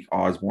think the Malik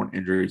Osborne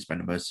injury has been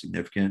the most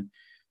significant.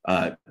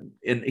 And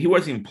he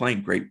wasn't even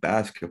playing great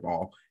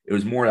basketball. It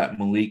was more that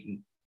Malik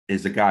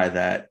is a guy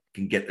that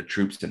can get the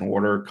troops in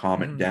order,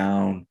 calm it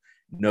down,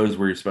 knows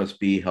where you're supposed to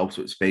be, helps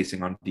with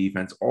spacing on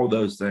defense, all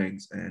those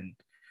things, and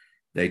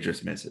they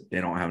just miss it. They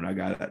don't have a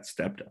guy that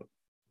stepped up.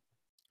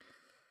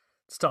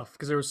 It's tough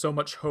because there was so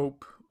much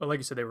hope. Like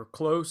you said, they were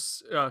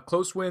close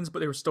wins, but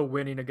they were still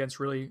winning against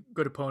really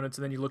good opponents.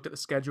 And then you looked at the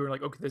schedule and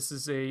like, okay, this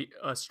is a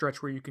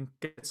stretch where you can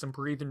get some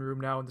breathing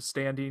room now in the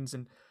standings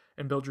and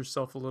build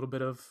yourself a little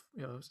bit of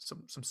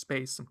some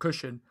space, some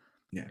cushion.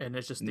 Yeah, and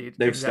it's just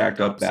they've stacked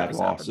up bad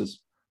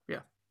losses.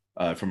 Happened.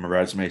 Yeah, from a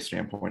resume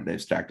standpoint,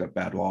 they've stacked up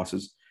bad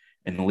losses.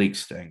 And the league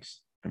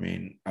stinks. I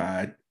mean,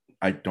 I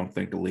don't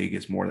think the league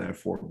is more than a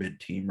 4-bid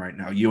team right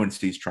now.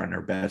 UNC's trying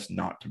their best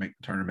not to make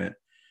the tournament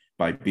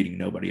by beating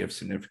nobody of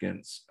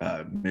significance.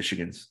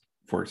 Michigan's,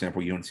 for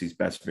example, UNC's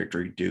best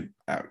victory, Duke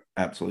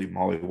absolutely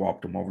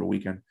mollywopped them over the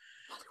weekend.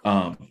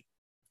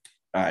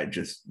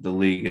 The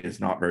league is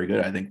not very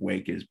good. I think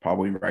Wake is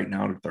probably right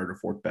now the third or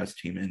fourth best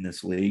team in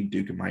this league.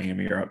 Duke and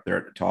Miami are up there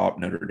at the top.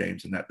 Notre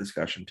Dame's in that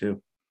discussion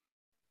too.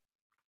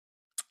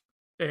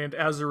 And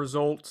as a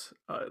result,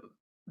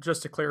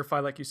 just to clarify,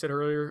 like you said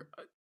earlier,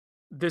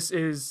 this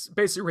is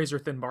basically razor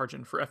thin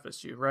margin for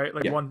FSU, right?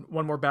 Like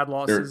one more bad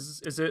loss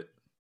is it?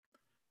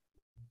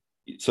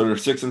 So they're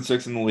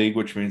 6-6 in the league,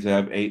 which means they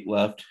have 8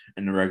 left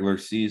in the regular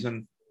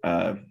season.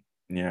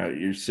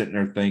 You're sitting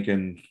there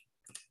thinking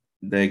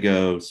they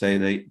go say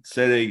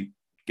they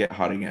get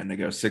hot again. They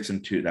go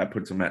 6-2. That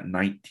puts them at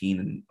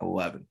 19-11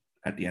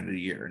 at the end of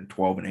the year and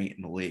 12-8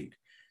 in the league.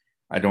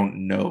 I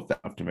don't know if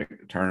that's enough to make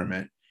the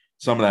tournament.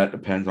 Some of that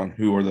depends on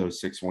who are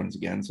those 6 wins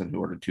against and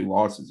who are the 2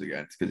 losses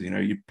against. Because,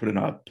 you put in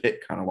a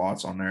Pitt kind of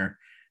loss on there.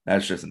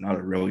 That's just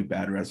another really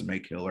bad resume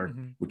killer,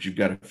 which you've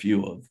got a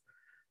few of.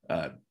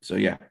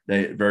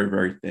 They very,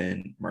 very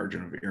thin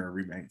margin of error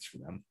remains for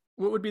them.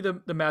 What would be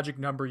the magic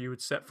number you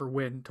would set for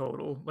win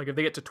total? Like if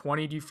they get to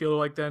 20, do you feel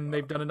like then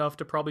they've done enough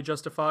to probably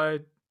justify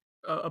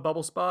a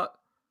bubble spot?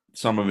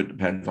 Some of it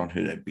depends on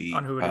who they beat.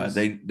 On who it is.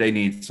 They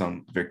need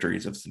some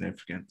victories of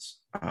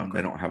significance.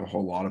 They don't have a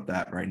whole lot of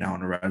that right now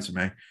on the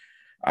resume.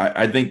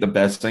 I think the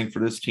best thing for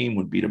this team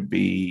would be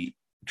to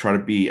try to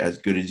be as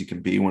good as you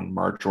can be when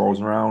March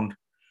rolls around.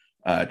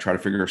 Try to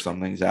figure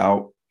some things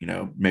out.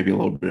 Maybe a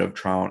little bit of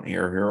trial and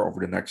error here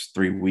over the next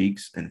 3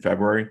 weeks in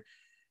February,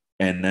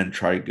 and then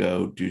try to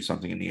go do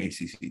something in the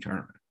ACC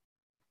tournament.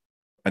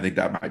 I think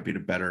that might be the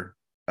better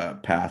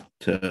path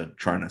to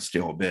trying to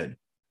steal a bid.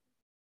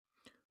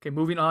 Okay,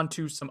 moving on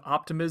to some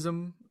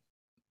optimism.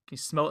 Can you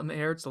smell it in the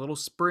air? It's a little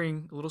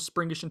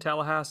springish in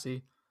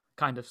Tallahassee.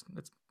 Kind of.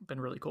 It's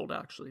been really cold,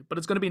 actually. But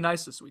it's going to be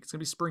nice this week. It's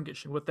going to be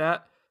springish. And with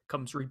that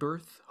comes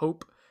rebirth,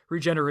 hope,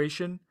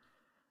 regeneration.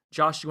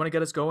 Josh, you want to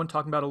get us going,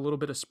 talking about a little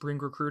bit of spring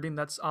recruiting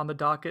that's on the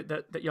docket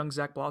that young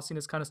Zach Blossing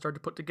has kind of started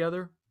to put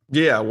together?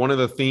 Yeah, one of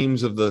the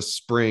themes of the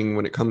spring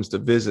when it comes to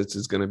visits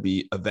is going to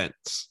be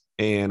events.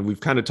 And we've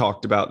kind of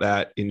talked about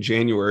that in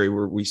January,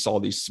 where we saw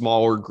these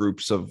smaller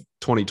groups of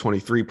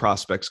 2023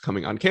 prospects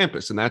coming on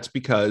campus. And that's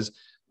because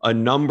a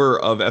number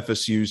of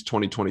FSU's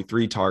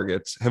 2023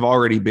 targets have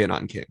already been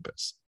on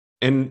campus.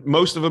 And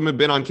most of them have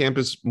been on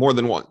campus more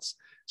than once.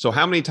 So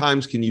how many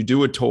times can you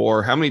do a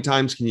tour? How many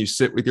times can you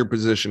sit with your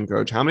position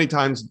coach? How many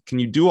times can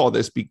you do all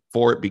this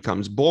before it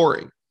becomes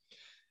boring?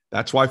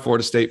 That's why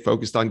Florida State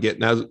focused on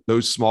getting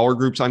those smaller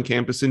groups on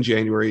campus in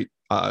January,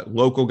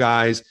 local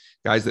guys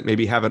that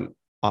maybe haven't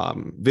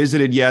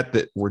visited yet,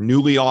 that were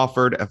newly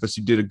offered.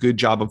 FSU did a good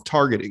job of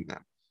targeting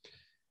them.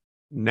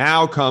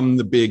 Now come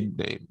the big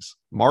names.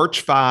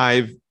 March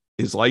 5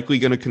 is likely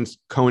going to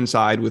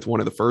coincide with one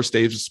of the first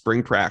days of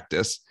spring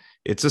practice.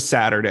 It's a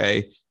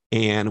Saturday,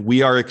 and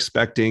we are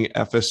expecting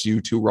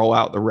FSU to roll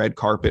out the red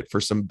carpet for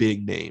some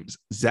big names.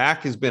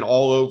 Zach has been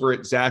all over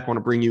it. Zach, I want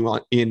to bring you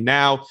in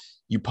now.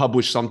 You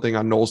published something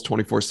on Noles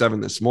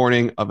 24/7 this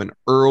morning of an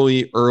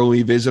early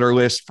visitor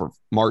list for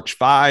March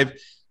 5.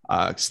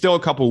 Still a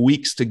couple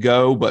weeks to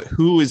go, but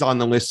who is on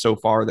the list so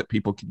far that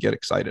people could get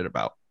excited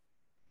about?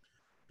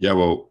 Yeah,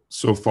 well,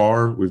 so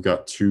far we've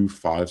got 2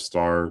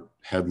 5-star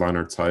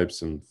headliner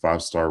types and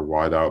 5-star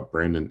wideout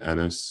Brandon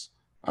Ennis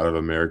out of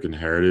American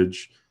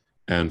Heritage,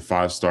 and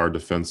 5-star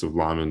defensive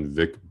lineman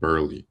Vic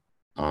Burley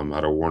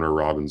out of Warner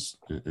Robins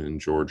in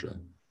Georgia.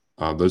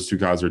 Those 2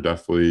 guys are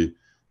definitely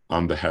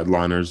the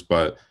headliners,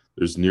 but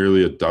there's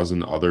nearly a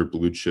dozen other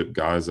blue chip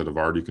guys that have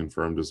already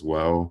confirmed as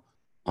well.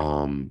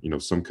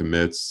 Some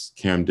commits: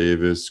 Cam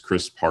Davis,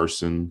 Chris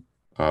Parson,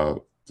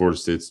 Florida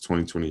State's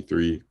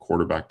 2023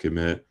 quarterback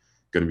commit,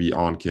 going to be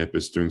on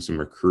campus doing some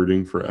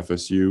recruiting for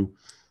FSU.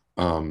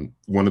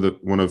 One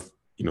of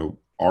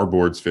our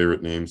board's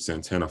favorite names,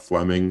 Santana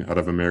Fleming out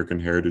of American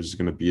Heritage, is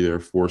going to be there,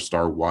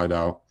 4-star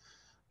wideout.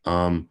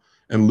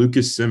 And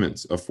Lucas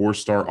Simmons, a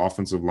 4-star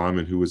offensive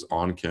lineman who was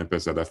on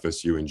campus at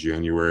FSU in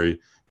January,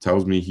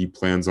 tells me he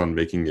plans on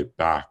making it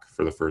back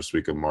for the first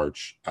week of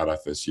March at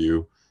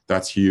FSU.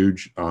 That's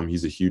huge.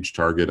 He's a huge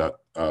target at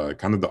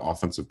kind of the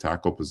offensive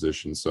tackle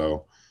position.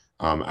 So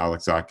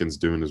Alex Atkins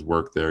doing his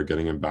work there,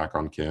 getting him back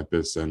on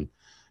campus. And,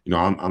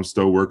 I'm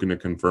still working to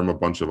confirm a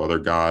bunch of other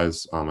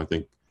guys. I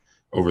think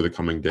over the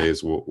coming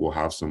days, we'll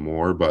have some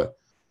more. But,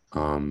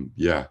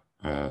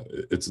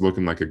 it's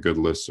looking like a good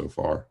list so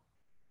far.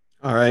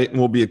 All right. And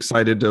we'll be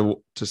excited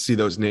to see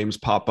those names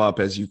pop up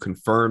as you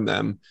confirm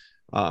them.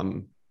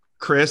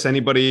 Chris,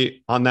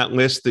 anybody on that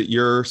list that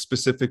you're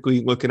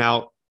specifically looking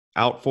out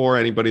for?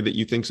 Anybody that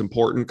you think's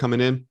important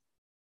coming in?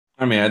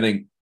 I mean, I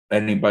think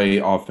anybody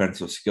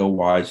offensive skill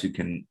wise who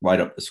can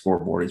light up the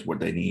scoreboard is what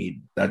they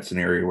need. That's an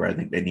area where I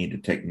think they need to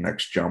take the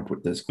next jump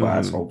with this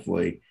class.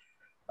 Hopefully,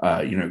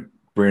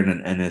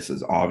 Brandon Ennis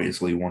is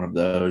obviously one of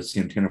those.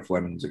 Santana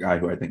Fleming is a guy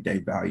who I think they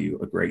value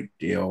a great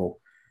deal.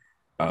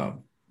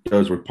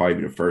 Those would probably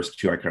be the first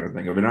 2 I kind of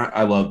think of. And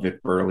I love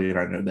Vic Burley, and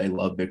I know they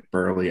love Vic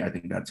Burley. I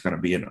think that's going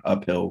to be an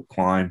uphill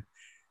climb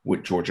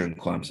with Georgia and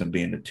Clemson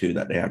being the 2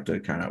 that they have to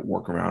kind of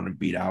work around and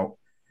beat out.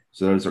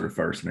 So those are the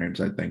first names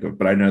I think of.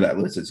 But I know that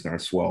list is going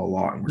to swell a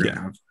lot, and we're going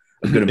to have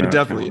a good amount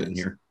of talent in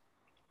here.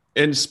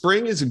 And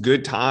spring is a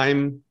good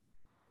time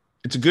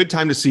it's a good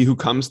time to see who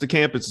comes to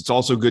campus. It's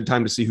also a good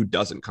time to see who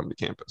doesn't come to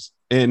campus.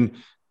 And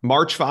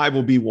March 5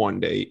 will be one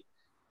date.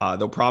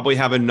 They'll probably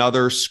have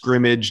another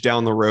scrimmage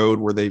down the road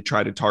where they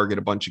try to target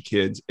a bunch of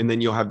kids, and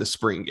then you'll have the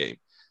spring game.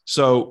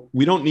 So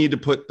we don't need to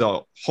put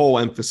the whole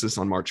emphasis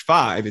on March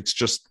 5. It's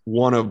just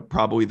one of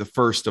probably the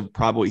first of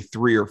probably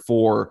 3 or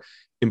 4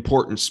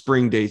 important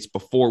spring dates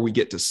before we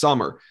get to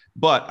summer.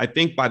 But I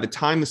think by the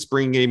time the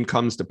spring game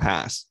comes to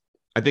pass,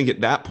 I think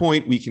at that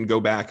point we can go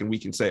back and we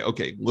can say,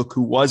 okay, look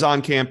who was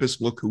on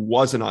campus, look who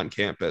wasn't on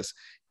campus,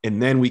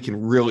 and then we can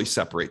really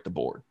separate the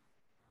board.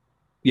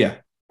 Yeah.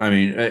 I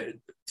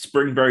mean,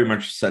 spring very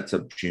much sets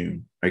up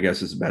June, I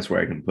guess is the best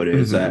way I can put it,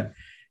 is that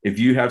if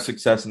you have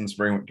success in the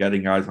spring with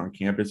getting guys on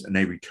campus and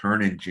they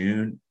return in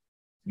June,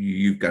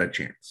 you've got a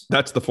chance.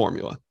 That's the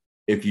formula.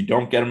 If you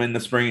don't get them in the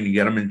spring and you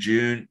get them in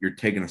June, you're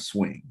taking a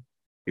swing.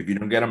 If you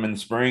don't get them in the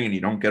spring and you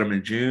don't get them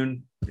in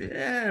June,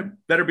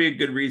 better be a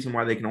good reason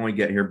why they can only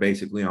get here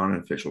basically on an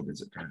official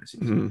visit during the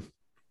season.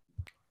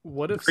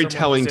 What if Very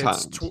telling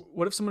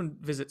what if someone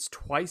visits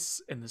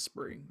twice in the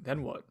spring?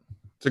 Then what?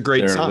 It's a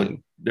great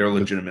sign. They're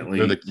legitimately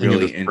They're the king really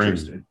of the spring.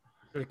 interested.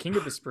 They're the king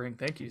of the spring.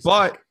 Thank you.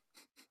 But Zach.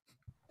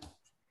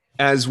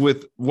 as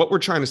with what we're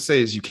trying to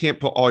say is you can't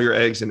put all your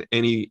eggs in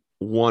any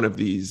one of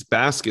these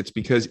baskets,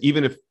 because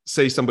even if,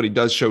 say, somebody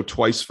does show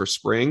twice for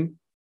spring,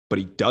 but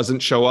he doesn't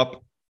show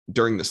up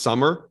during the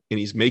summer and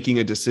he's making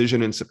a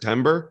decision in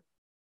September,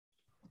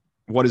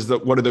 what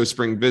do those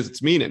spring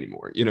visits mean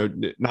anymore?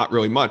 Not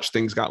really much.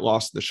 Things got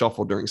lost in the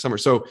shuffle during summer.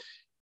 So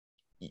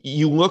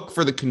you look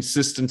for the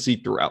consistency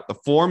throughout. The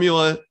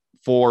formula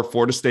for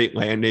Florida State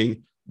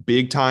landing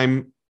big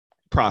time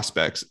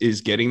prospects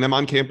is getting them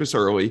on campus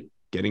early,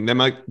 getting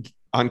them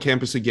on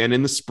campus again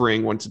in the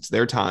spring once it's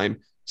their time,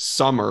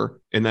 summer,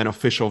 and then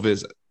official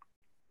visit.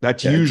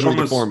 That's usually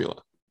the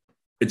formula.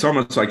 It's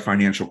almost like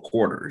financial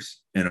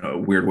quarters in a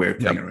weird way of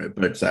thinking of it.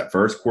 But it's that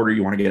first quarter,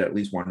 you want to get at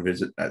least one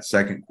visit. That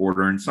second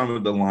quarter, and some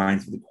of the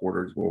lines of the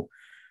quarters will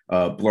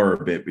blur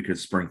a bit because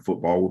spring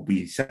football will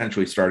be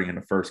essentially starting in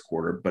the first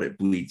quarter, but it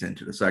bleeds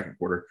into the second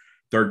quarter.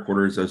 Third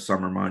quarter is those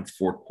summer months.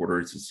 Fourth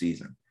quarter is the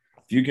season.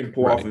 If you can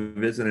pull off a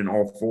visit in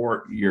all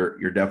 4,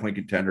 you're definitely a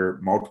contender.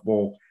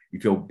 Multiple, you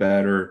feel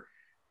better.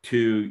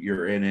 2,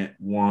 you're in it.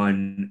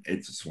 1,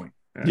 it's a swing.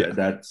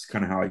 That's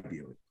kind of how I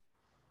view it.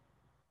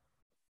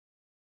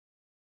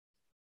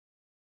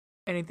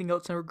 Anything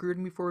else on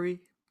recruiting before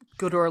we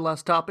go to our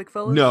last topic,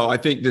 fellas? No, I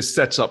think this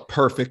sets up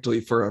perfectly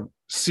for a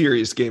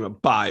serious game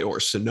of Buy or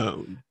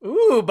Sonone.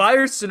 Ooh, Buy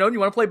or Sonone. You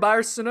want to play Buy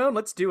or Sonone?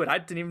 Let's do it. I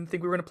didn't even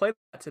think we were going to play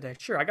that today.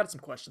 Sure, I got some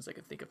questions I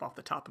could think of off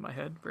the top of my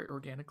head very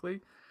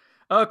organically.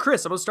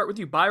 Chris, I'm going to start with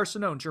you. Buy or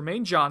Sonone.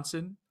 Jermaine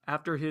Johnson,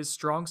 after his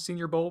strong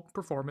Senior Bowl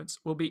performance,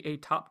 will be a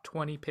top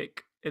 20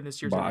 pick in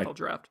this year's NFL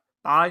draft.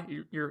 Buy?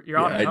 You're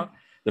on it, huh?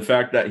 The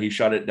fact that he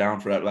shut it down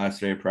for that last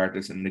day of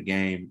practice in the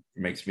game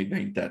makes me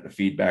think that the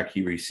feedback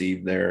he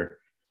received there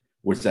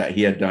was that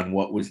he had done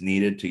what was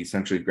needed to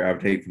essentially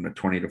gravitate from the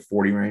 20 to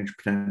 40 range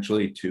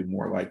potentially to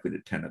more likely the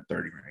 10 to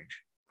 30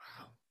 range.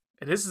 Wow.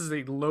 And this is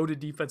a loaded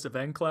defensive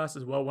end class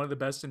as well, one of the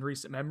best in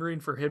recent memory.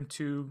 And for him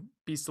to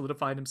be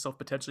solidifying himself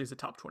potentially as a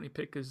top 20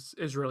 pick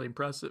is really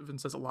impressive and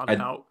says a lot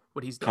about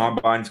what he's done.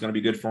 Combine's going to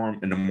be good for him.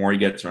 And the more he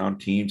gets around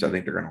teams, I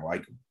think they're going to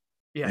like him.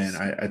 Yes.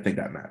 And I think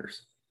that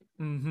matters.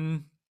 Mm-hmm.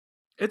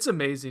 It's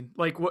amazing.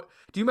 Like, what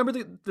do you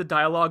remember the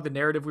dialogue, the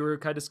narrative we were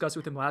kind of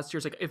discussing with him last year?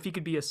 It's like, if he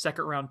could be a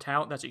second round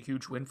talent, that's a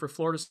huge win for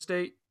Florida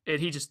State. And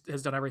he just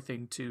has done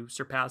everything to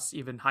surpass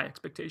even high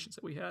expectations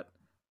that we had.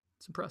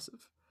 It's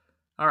impressive.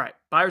 All right.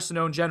 Buy or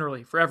Sonone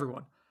generally for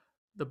everyone.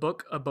 The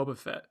Book of Boba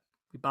Fett.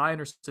 We buying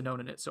or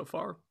Sonone in it so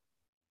far?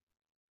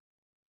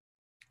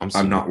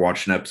 I've not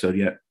watched an episode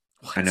yet.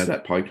 What? I know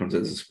that probably comes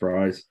as a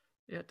surprise.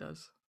 Yeah, it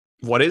does.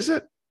 What is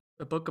it?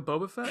 The Book of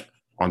Boba Fett?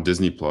 On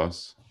Disney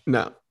Plus.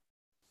 No.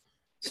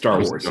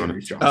 Star Wars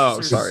series, Josh. Oh,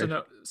 sorry.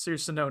 So you're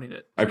Sononing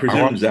it. I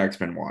presume Zach's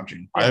been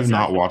watching. I have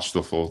not watched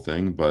the full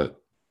thing, but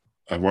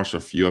I've watched a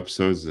few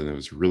episodes and it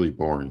was really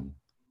boring.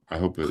 I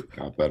hope it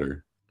got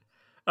better.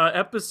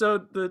 The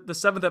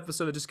 7th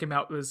episode that just came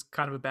out was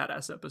kind of a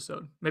badass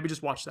episode. Maybe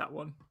just watch that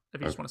one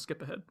if you just want to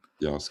skip ahead.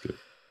 Yeah, I'll skip.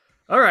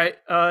 All right,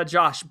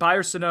 Josh, buy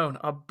or Sonone?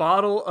 A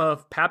bottle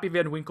of Pappy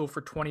Van Winkle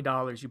for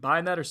 $20. You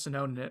buying that or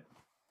Sononing it?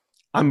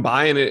 I'm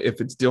buying it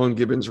if it's Dylan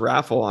Gibbons'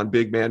 raffle on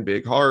Big Man,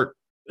 Big Heart.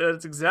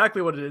 That's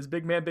exactly what it is.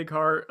 Big Man, Big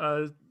Heart.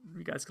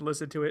 You guys can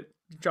listen to it.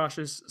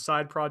 Josh's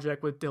side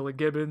project with Dylan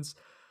Gibbons.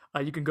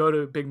 You can go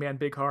to Big Man,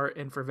 Big Heart,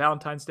 and for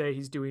Valentine's Day,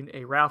 he's doing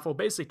a raffle.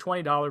 Basically,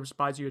 $20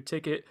 buys you a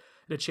ticket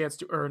and a chance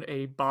to earn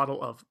a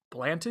bottle of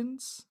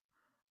Blanton's,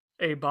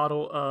 a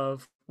bottle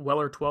of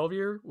Weller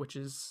 12-year, which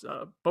is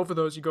both of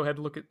those. You go ahead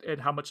and look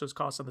at how much those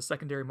cost on the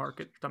secondary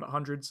market. We're talking about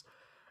hundreds.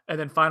 And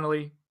then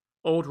finally,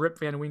 Old Rip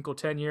Van Winkle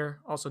 10-year,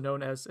 also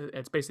known as,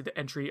 it's basically the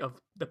entry of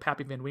the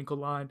Pappy Van Winkle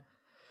line.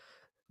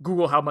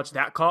 Google how much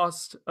that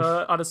cost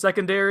on a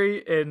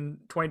secondary, and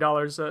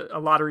 $20 a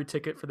lottery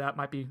ticket for that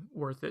might be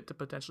worth it to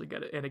potentially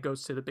get it. And it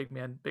goes to the Big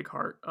Man, Big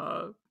Heart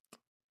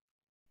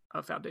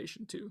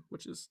Foundation too,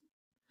 which is,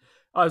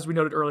 as we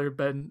noted earlier,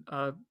 been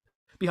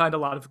behind a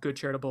lot of good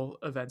charitable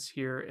events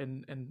here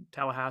in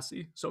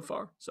Tallahassee so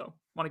far. So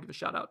want to give a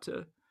shout out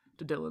to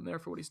Dylan there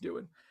for what he's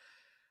doing.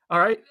 All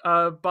right.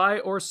 Buy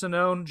or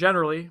Sonone,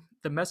 generally,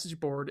 the message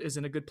board is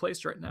in a good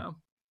place right now.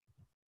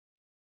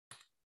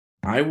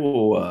 I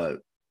will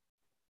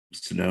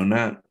Sonone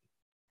that.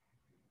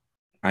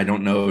 I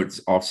don't know if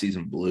it's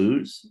off-season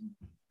blues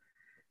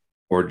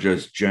or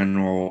just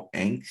general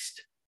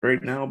angst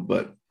right now,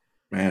 but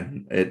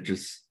man, it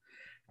just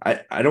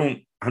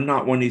I'm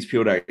not one of these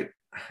people that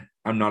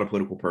I'm not a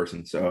political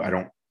person, so I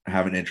don't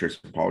have an interest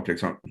in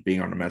politics on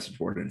being on the message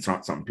board, and it's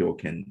not something people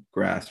can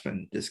grasp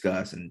and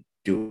discuss and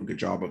do a good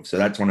job of. So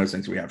that's one of those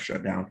things we have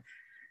shut down.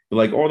 But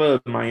like all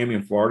the Miami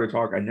and Florida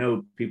talk, I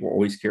know people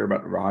always care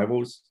about the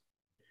rivals.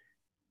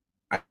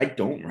 I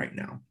don't right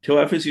now. Till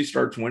FSU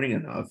starts winning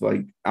enough,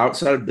 like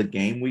outside of the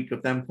game week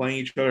of them playing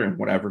each other in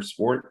whatever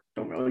sport,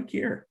 don't really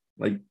care.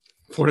 Like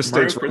Florida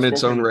State's running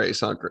its own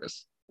race, huh,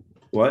 Chris?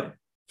 What?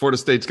 Florida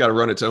State's got to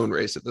run its own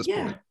race at this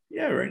point.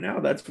 Yeah, right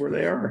now that's where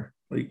they are.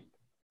 Like,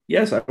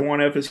 yes, I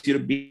want FSU to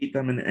beat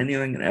them in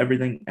anything and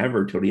everything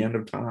ever till the end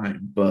of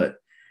time, but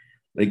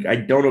like I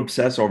don't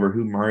obsess over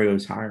who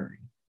Mario's hiring.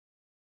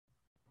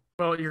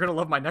 Well, you're gonna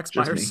love my next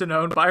buyer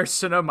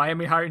Sonone.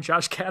 Miami hiring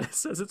Josh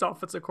Gattis as its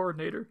offensive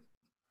coordinator.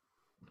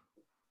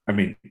 I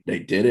mean, they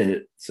did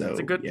it, so it's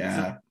a good,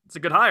 yeah, it's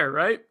a good hire,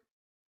 right?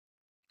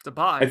 It's a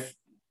buy.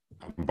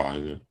 I'm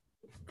buying it.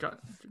 Okay.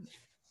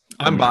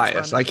 I'm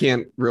biased. I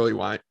can't really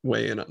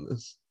weigh in on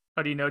this.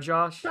 How do you know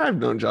Josh? I've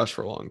known Josh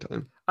for a long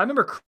time. I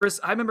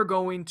remember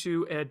going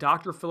to a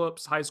Dr.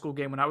 Phillips high school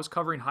game when I was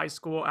covering high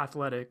school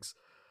athletics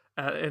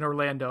in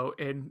Orlando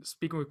and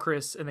speaking with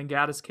Chris, and then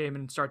Gaddis came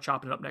and started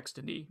chopping it up next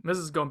to me. This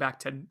is going back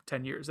 10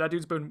 years. That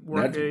dude's been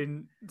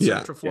working in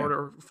Central Florida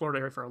or Florida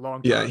area for a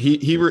long time.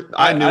 Yeah,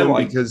 I knew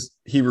him because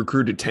he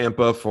recruited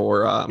Tampa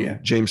for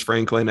James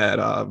Franklin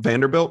at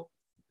Vanderbilt.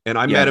 And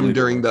I met him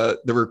during the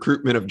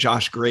recruitment of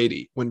Josh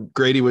Grady when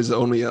Grady was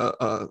only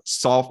a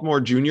sophomore,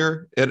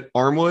 junior at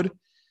Armwood.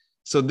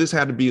 So this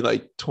had to be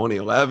like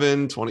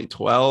 2011,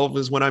 2012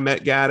 is when I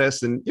met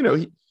Gaddis. And, you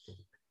know,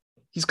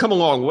 he's come a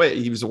long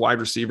way. He was a wide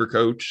receiver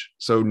coach.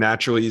 So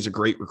naturally he's a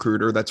great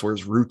recruiter. That's where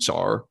his roots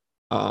are.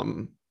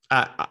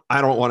 I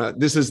don't want to,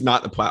 this is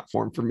not the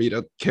platform for me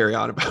to carry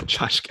on about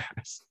Josh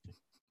Gaddis.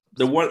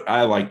 The one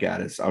I like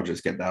Gaddis, I'll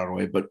just get that out of the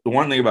way. But the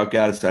one thing about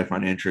Gaddis that I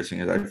find interesting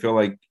is I feel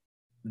like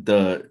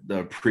the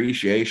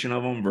appreciation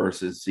of him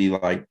versus the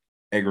like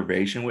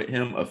aggravation with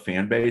him of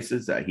fan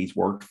bases that he's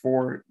worked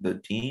for the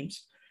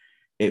teams,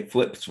 it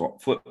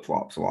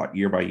flip-flops a lot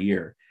year by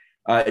year.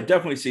 It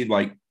definitely seemed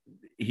like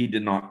he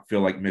did not feel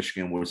like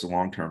Michigan was a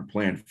long-term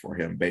plan for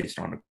him based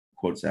on the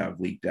quotes that have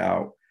leaked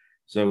out.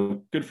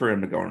 So good for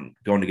him to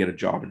going to get a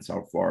job in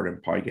South Florida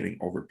and probably getting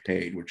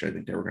overpaid, which I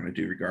think they were going to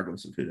do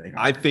regardless of who they hired.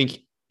 I think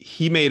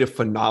he made a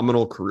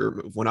phenomenal career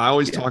move. When I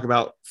always talk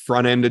about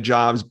front end of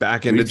jobs,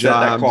 back end of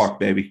jobs, that clock,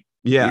 baby.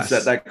 Yeah,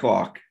 set that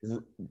clock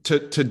to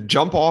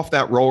jump off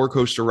that roller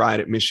coaster ride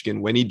at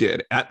Michigan when he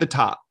did at the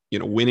top, you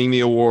know, winning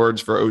the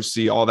awards for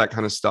OC, all that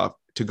kind of stuff,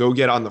 to go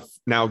get on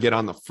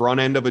the front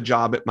end of a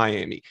job at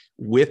Miami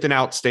with an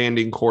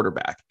outstanding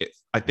quarterback.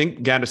 I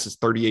think Gaddis is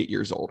 38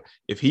 years old.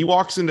 If he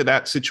walks into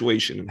that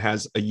situation and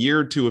has a year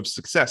or two of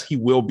success, he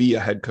will be a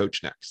head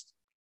coach next.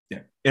 Yeah.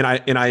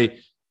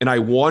 And I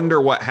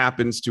wonder what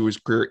happens to his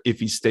career if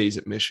he stays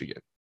at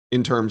Michigan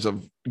in terms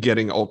of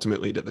getting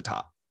ultimately to the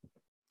top.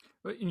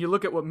 And you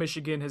look at what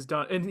Michigan has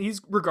done, and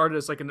he's regarded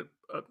as like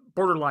a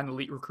borderline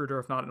elite recruiter,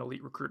 if not an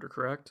elite recruiter,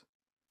 correct?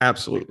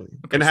 Absolutely.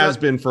 Okay, and has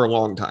been for a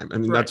long time. I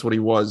mean, right. That's what he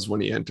was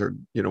when he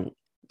entered,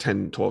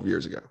 10, 12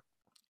 years ago.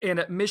 And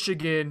at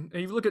Michigan,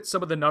 and you look at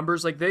some of the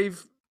numbers, like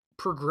they've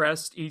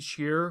progressed each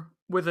year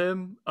with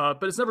him,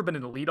 but it's never been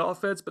an elite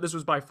offense, but this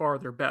was by far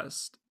their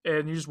best.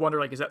 And you just wonder,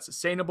 like, is that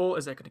sustainable?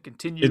 Is that going to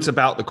continue? It's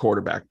about the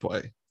quarterback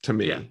play to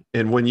me. Yeah.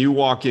 And when you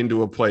walk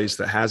into a place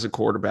that has a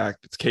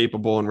quarterback that's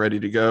capable and ready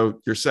to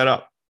go, you're set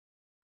up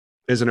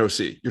as an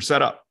OC. You're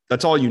set up.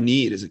 That's all you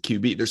need is a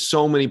QB. There's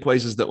so many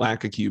places that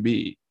lack a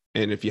QB.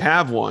 And if you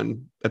have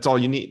one, that's all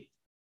you need.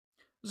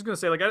 I was going to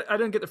say, like, I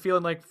didn't get the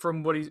feeling like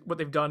from what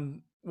they've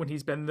done when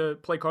he's been the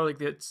play caller,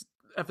 like it's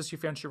FSU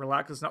fans should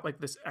relax. It's not like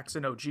this X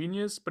and O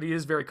genius, but he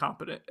is very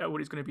competent at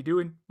what he's going to be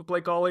doing with play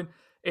calling.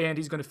 And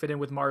he's going to fit in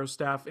with Mario's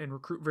staff and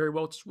recruit very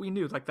well. We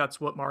knew like that's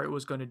what Mario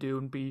was going to do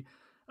and be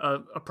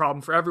a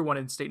problem for everyone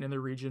in state and in the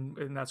region.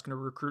 And that's going to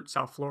recruit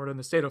South Florida and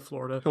the state of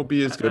Florida. He'll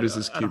be as good as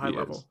his QB at a high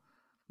level.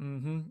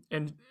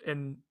 Mm-hmm.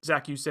 And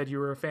Zach, you said you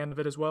were a fan of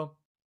it as well.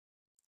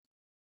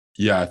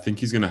 Yeah, I think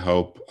he's going to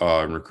help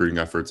in recruiting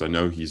efforts. I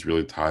know he's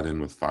really tied in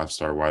with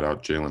 5-star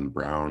wideout Jaylen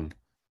Brown,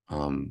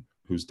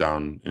 who's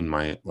down in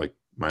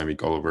Miami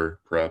Gulliver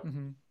Prep,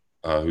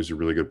 who's a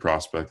really good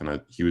prospect.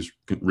 And he was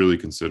really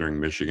considering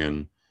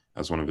Michigan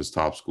as one of his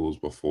top schools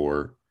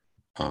before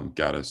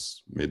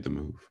Gaddis made the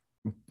move.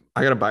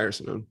 I got a buyer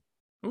Sonone.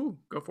 Ooh,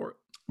 go for it.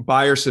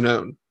 Buyer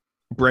Sonone.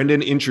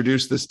 Brendan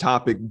introduced this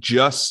topic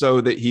just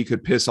so that he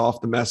could piss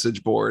off the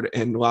message board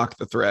and lock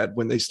the thread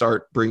when they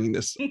start bringing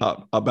this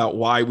up about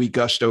why we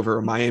gushed over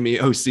a Miami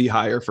OC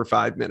hire for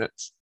 5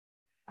 minutes.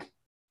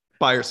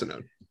 Buyer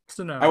Sonone.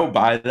 So no. I will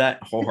buy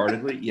that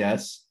wholeheartedly.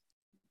 Yes.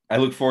 I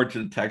look forward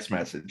to the text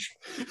message.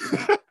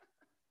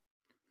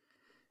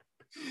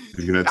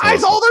 You're gonna tell Guys,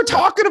 us all they're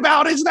talking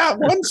about is that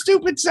one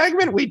stupid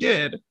segment we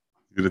did.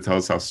 You're gonna tell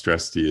us how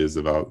stressed he is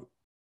about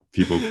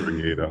people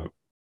bringing it up.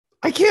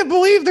 I can't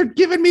believe they're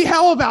giving me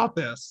hell about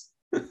this.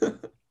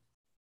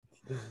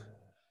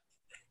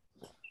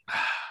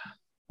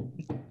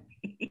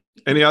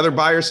 Any other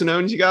Buyer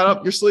Sonones you got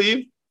up your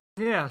sleeve?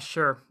 Yeah,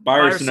 sure.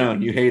 Buyer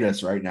Sonone, you hate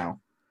us right now.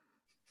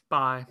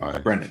 Bye. Bye.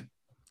 Brendan.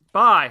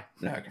 Bye.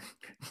 Okay.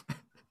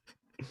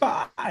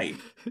 Bye.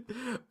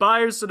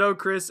 Buyer Sonone,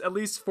 Chris. At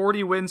least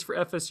 40 wins for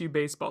FSU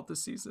baseball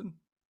this season.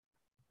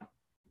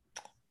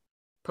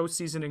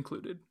 Postseason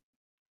included.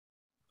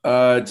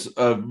 It's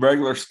a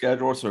regular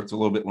schedule, so it's a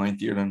little bit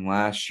lengthier than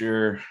last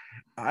year.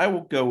 I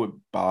will go with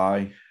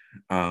bye.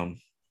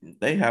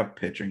 They have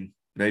pitching.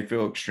 They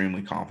feel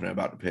extremely confident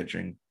about the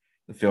pitching.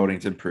 The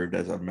fielding's improved,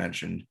 as I've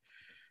mentioned.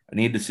 I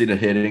need to see the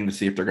hitting to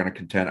see if they're going to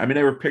contend. I mean,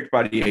 they were picked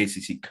by the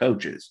ACC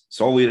coaches,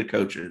 solely the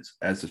coaches,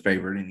 as the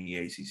favorite in the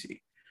ACC.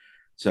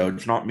 So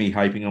it's not me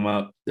hyping them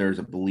up. There's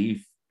a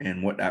belief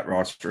in what that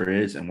roster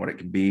is and what it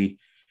can be.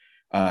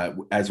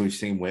 As we've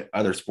seen with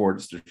other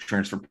sports, the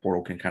transfer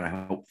portal can kind of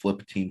help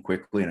flip a team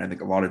quickly. And I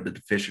think a lot of the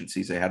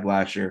deficiencies they had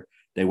last year,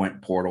 they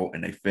went portal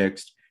and they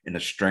fixed. And the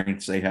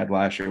strengths they had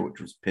last year,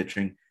 which was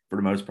pitching for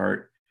the most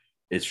part,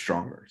 is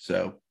stronger.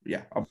 So,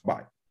 yeah, I'll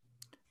buy.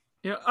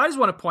 You know, I just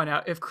want to point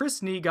out, if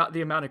Chris Nee got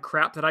the amount of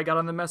crap that I got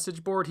on the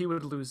message board, he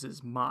would lose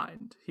his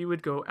mind. He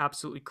would go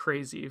absolutely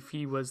crazy if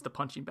he was the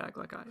punching bag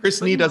like I am.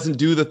 Chris Nee doesn't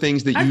do the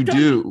things that you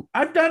do.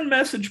 I've done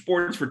message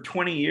boards for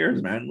 20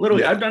 years, man.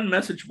 Literally, I've done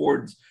message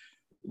boards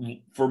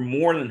for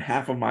more than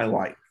half of my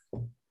life.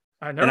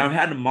 I know. And I've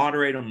had to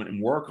moderate them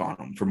and work on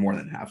them for more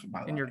than half of my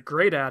life. And you're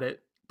great at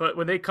it. But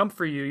when they come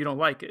for you, you don't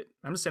like it.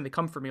 I'm just saying they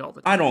come for me all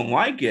the time. I don't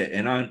like it.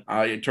 And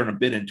I turn a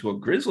bit into a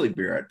grizzly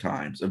bear at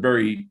times, a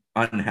very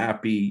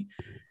unhappy,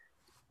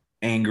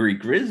 angry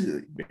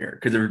grizzly bear.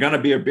 Because if you're going to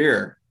be a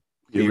bear,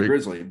 be a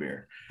grizzly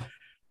bear.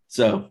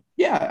 So,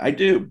 yeah, I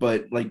do.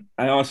 But like,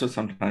 I also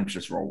sometimes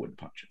just roll with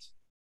punches.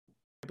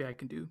 Maybe I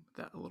can do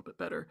that a little bit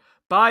better.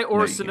 Buy or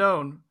No,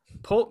 Sonone.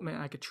 Pull,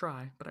 man, I could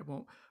try, but I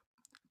won't.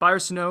 Buy or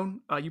Sonone,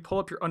 you pull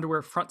up your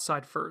underwear front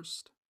side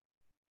first.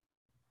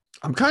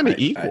 I'm kind of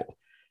equal.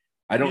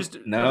 I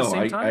don't know.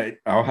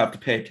 I'll have to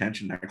pay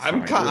attention next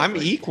time. I'm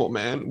equal,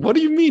 man. What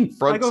do you mean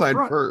front side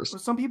first?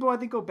 Some people I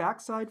think go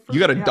backside first. You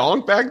got a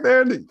donk back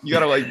there? You got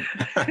to like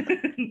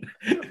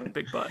a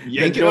big butt.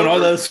 Yank doing all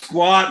those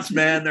squats,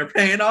 man. They're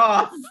paying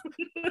off.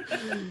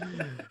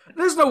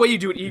 There's no way you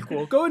do it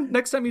equal. Go in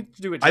next time you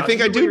do it. Josh. I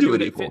think I do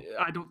it equal.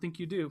 I don't think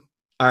you do.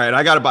 All right,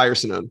 I got a Buyer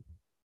Sonone.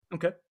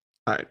 Okay.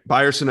 All right,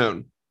 Buyer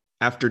Sonone.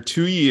 After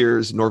 2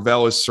 years,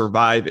 Norvell is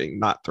surviving,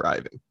 not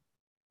thriving.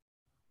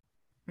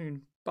 I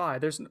mean, buy.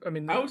 There's Go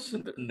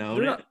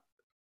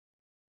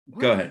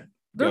ahead.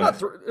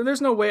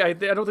 There's no way. I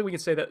don't think we can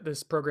say that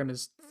this program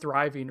is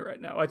thriving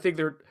right now. I think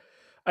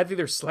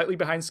they're slightly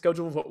behind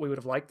schedule of what we would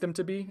have liked them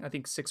to be. I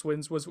think 6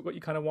 wins was what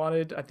you kind of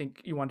wanted. I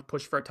think you wanted to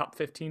push for a top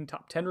 15,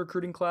 top 10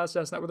 recruiting class.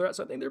 That's not where they're at.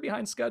 So I think they're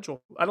behind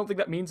schedule. I don't think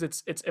that means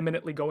it's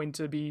imminently going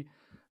to be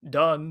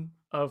done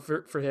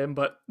for him,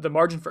 but the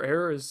margin for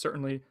error is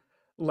certainly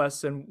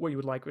less than what you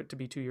would like it to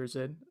be 2 years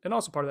in. And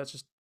also part of that's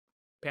just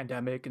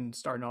pandemic and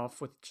starting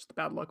off with just the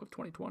bad luck of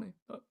 2020.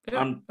 Yeah.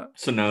 I'm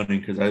Sonone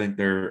because I think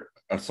they're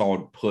a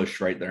solid push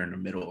right there in the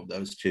middle of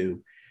those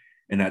two,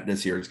 and that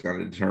this year is going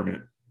to determine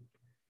it.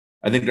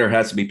 I think there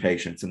has to be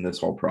patience in this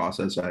whole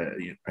process. I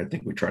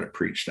think we try to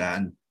preach that.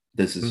 And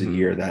this is a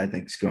year that I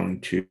think is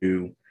going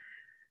to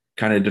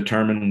kind of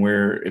determine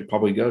where it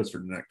probably goes for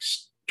the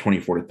next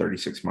 24 to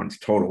 36 months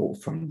total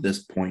from this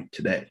point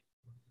today.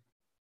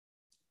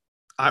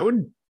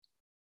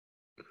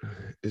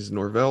 Is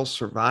Norvell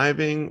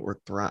surviving or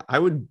thrive? I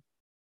would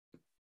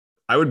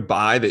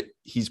buy that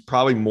he's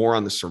probably more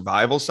on the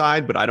survival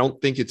side, but I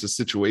don't think it's a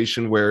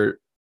situation where,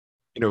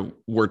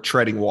 we're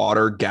treading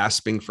water,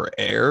 gasping for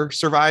air,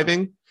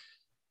 surviving.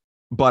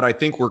 But I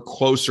think we're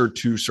closer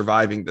to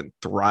surviving than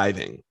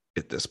thriving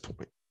at this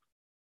point.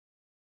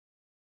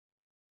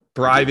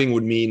 Thriving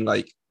would mean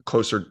like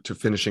closer to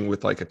finishing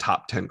with like a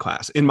top 10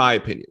 class, in my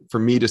opinion. For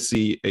me to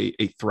see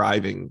a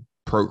thriving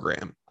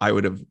program, I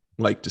would have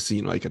liked to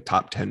see like a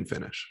top 10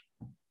 finish.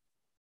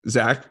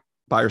 Zach,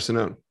 Buyer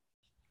Sonone.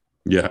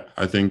 Yeah,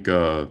 I think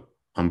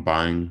I'm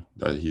buying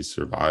that he's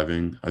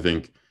surviving. I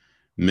think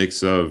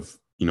mix of,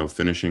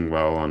 finishing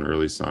well on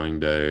early signing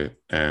day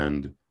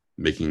and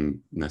making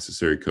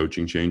necessary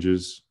coaching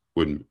changes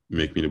would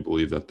make me to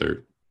believe that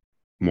they're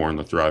more on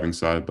the thriving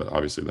side, but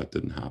obviously that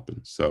didn't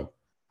happen. So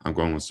I'm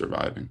going with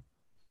surviving.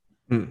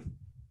 All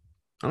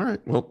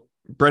right. Well,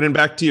 Brendan,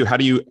 back to you. How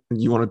do you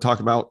want to talk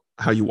about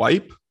how you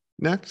wipe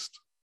next?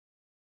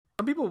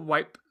 Some people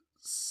wipe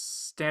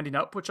standing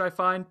up, which I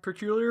find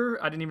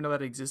peculiar. I didn't even know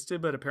that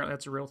existed, but apparently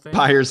that's a real thing.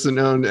 Buyer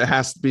Sonone. It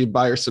has to be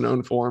Buyer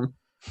Sonone form.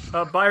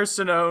 Buyer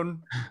Sonone.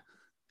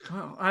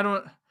 Well, I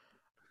don't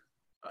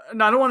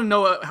want to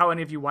know how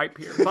any of you wipe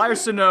here. Buyer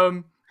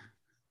Sonone.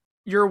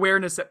 your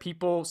awareness that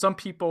some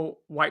people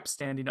wipe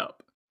standing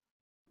up.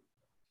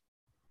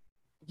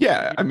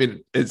 Yeah, I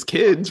mean, it's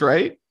kids,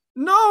 right?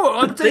 No,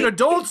 I'm saying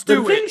adults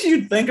do the it. things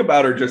you think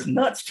about are just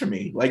nuts to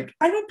me. Like,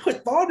 I don't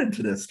put thought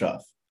into this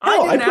stuff. I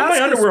Hell, I didn't put my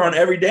ask underwear this- on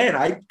every day, and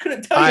I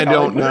couldn't tell you I how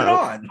don't I put it know.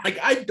 on. Like,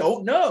 I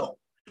don't know.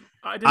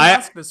 I didn't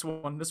ask this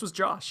one. This was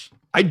Josh.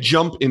 I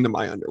jump into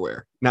my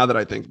underwear now that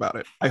I think about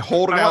it. I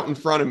hold it out in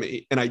front of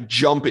me and I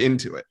jump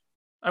into it.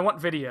 I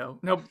want video.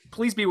 No,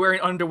 please be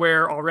wearing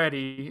underwear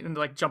already and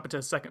like jump into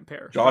a second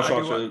pair. Josh I do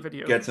also want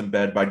video. gets in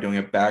bed by doing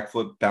a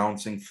backflip,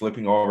 bouncing,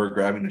 flipping over,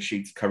 grabbing the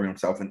sheets, covering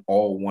himself in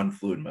all one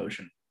fluid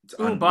motion. It's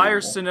Ooh, Buy or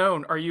unbelievable.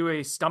 Sinone, are you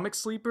a stomach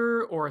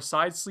sleeper or a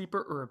side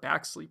sleeper or a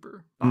back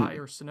sleeper? Buy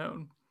or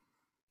Sinone?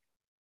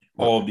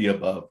 All of the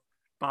above.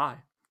 Buy.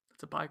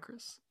 That's a buy,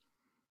 Chris.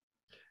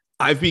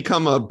 I've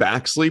become a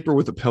back sleeper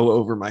with a pillow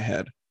over my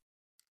head.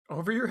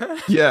 Over your head?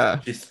 Yeah,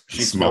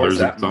 She Smothers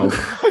that itself.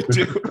 move. I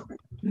do.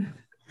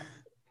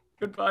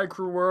 Goodbye,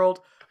 crew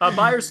world.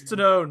 Buy or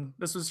Sinone,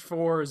 this was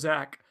for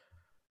Zach.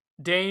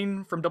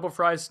 Dane from Double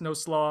Fries No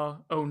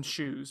Slaw owns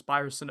shoes. Buy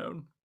or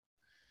Sinone?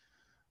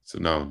 So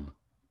no,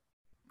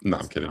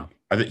 I'm kidding.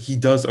 I think he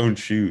does own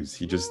shoes.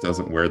 He just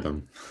doesn't wear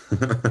them.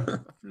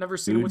 I've never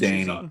seen him with shoes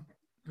Houdini. on.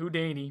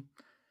 Houdini.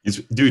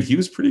 Dude, he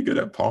was pretty good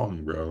at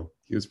Pong, bro.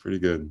 He was pretty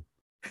good.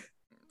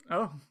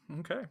 Oh,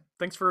 okay.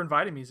 Thanks for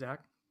inviting me, Zach.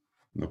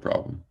 No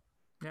problem.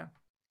 Yeah.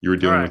 You were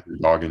dealing All right. with your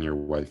dog and your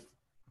wife.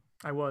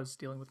 I was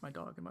dealing with my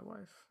dog and my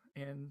wife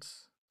and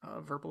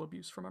verbal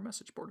abuse from our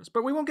message boards.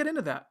 But we won't get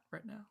into that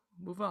right now.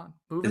 Move on. Is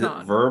Moving it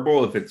on.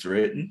 verbal if it's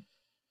written?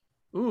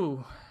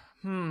 Ooh.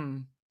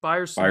 Buy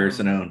or Buy or Sinone?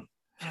 Sinone?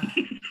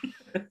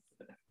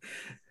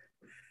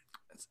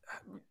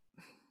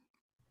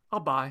 I'll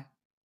buy.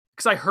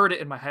 Because I heard it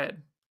in my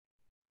head.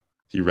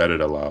 He read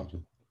it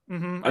aloud.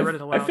 I read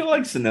it aloud. I feel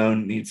like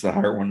Sinone needs to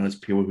hire one of those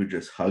people who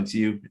just hugs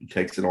you and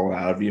takes it all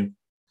out of you.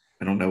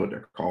 I don't know what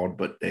they're called,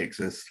 but they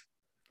exist.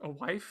 A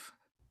wife?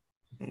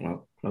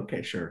 Well,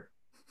 okay, sure.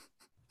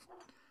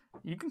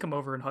 You can come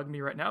over and hug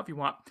me right now if you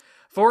want.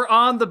 For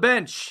On the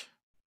Bench,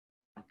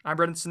 I'm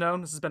Brendan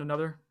Sinone. This has been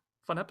another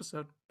fun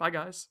episode. Bye,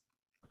 guys.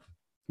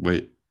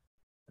 Wait,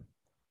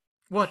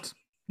 What?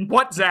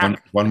 What,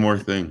 Zach? one more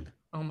thing.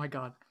 Oh, my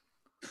God.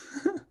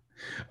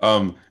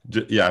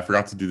 Yeah, I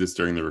forgot to do this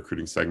during the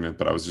recruiting segment,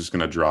 but I was just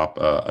gonna drop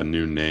a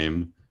new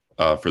name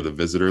for the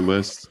visitor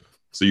list.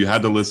 So you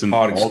had to listen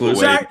Pod all the way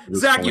exclusive. to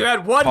this Zach, point. you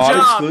had one Pod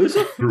job.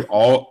 exclusive? through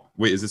all.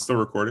 Wait, is it still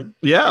recording?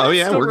 Yeah. Oh,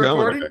 yeah. Still We're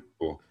recording? going. Okay,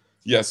 cool.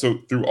 Yeah, so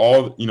through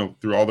all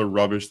the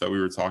rubbish that we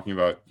were talking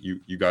about, you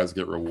guys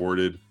get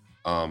rewarded.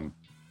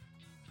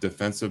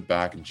 Defensive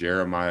back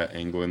Jeremiah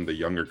Anglin, the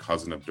younger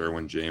cousin of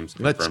Derwin James,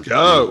 Let's confirmed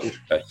go. today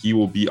that he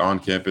will be on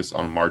campus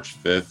on March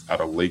 5th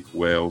out of Lake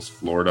Wales,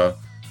 Florida.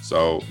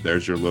 So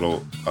there's your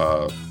little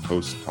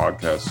post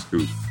podcast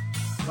scoop.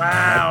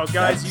 Wow, guys,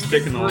 That's you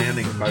sticking get the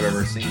landing if I've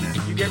ever seen it.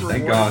 You get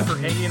Thank rewarded God. for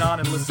hanging on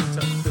and listening to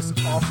this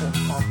awful,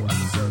 awful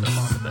episode of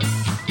On the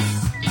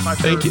Bench. My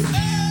Thank you.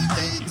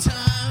 Thank you.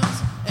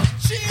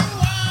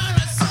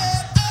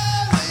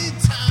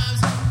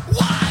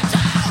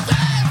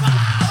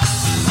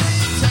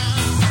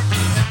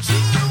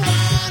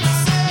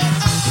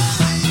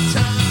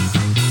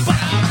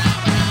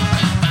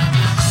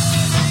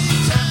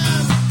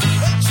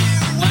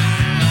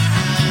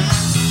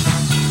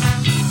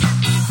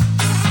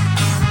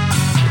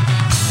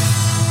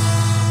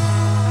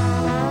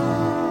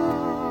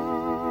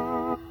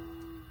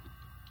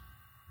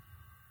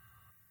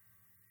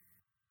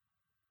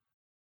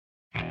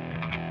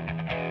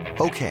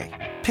 Okay,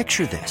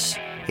 picture this.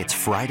 It's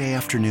Friday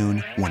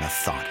afternoon when a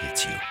thought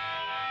hits you.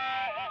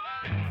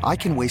 I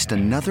can waste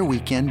another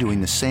weekend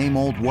doing the same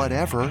old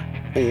whatever,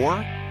 or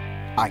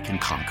I can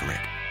conquer it.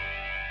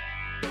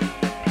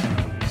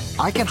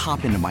 I can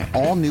hop into my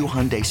all-new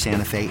Hyundai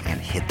Santa Fe and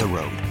hit the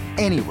road.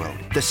 Any road.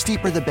 The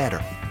steeper, the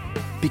better.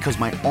 Because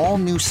my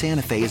all-new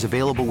Santa Fe is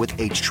available with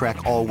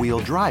H-Track all-wheel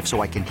drive,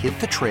 so I can hit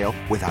the trail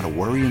without a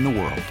worry in the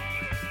world.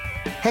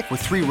 Heck, with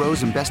 3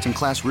 rows and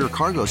best-in-class rear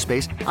cargo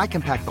space, I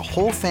can pack the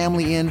whole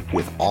family in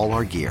with all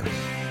our gear.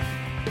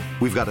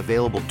 We've got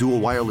available dual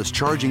wireless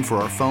charging for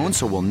our phones,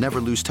 so we'll never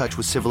lose touch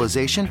with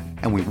civilization,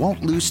 and we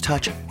won't lose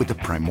touch with the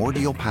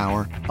primordial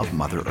power of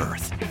Mother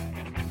Earth.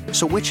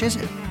 So which is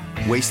it?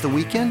 Waste the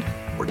weekend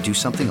or do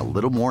something a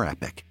little more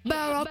epic?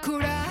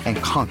 And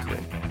conquer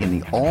it in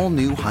the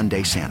all-new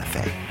Hyundai Santa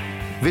Fe.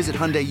 Visit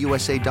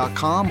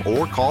HyundaiUSA.com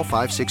or call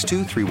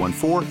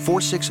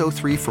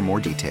 562-314-4603 for more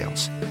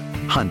details.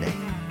 Hyundai,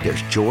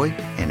 there's joy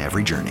in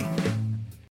every journey.